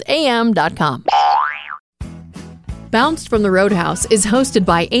theroadhouseam.com. Bounced from the Roadhouse is hosted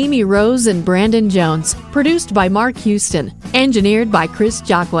by Amy Rose and Brandon Jones. Produced by Mark Houston. Engineered by Chris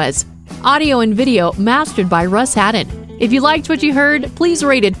Jacquez. Audio and video mastered by Russ Haddon. If you liked what you heard, please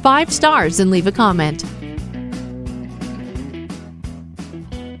rate it 5 stars and leave a comment.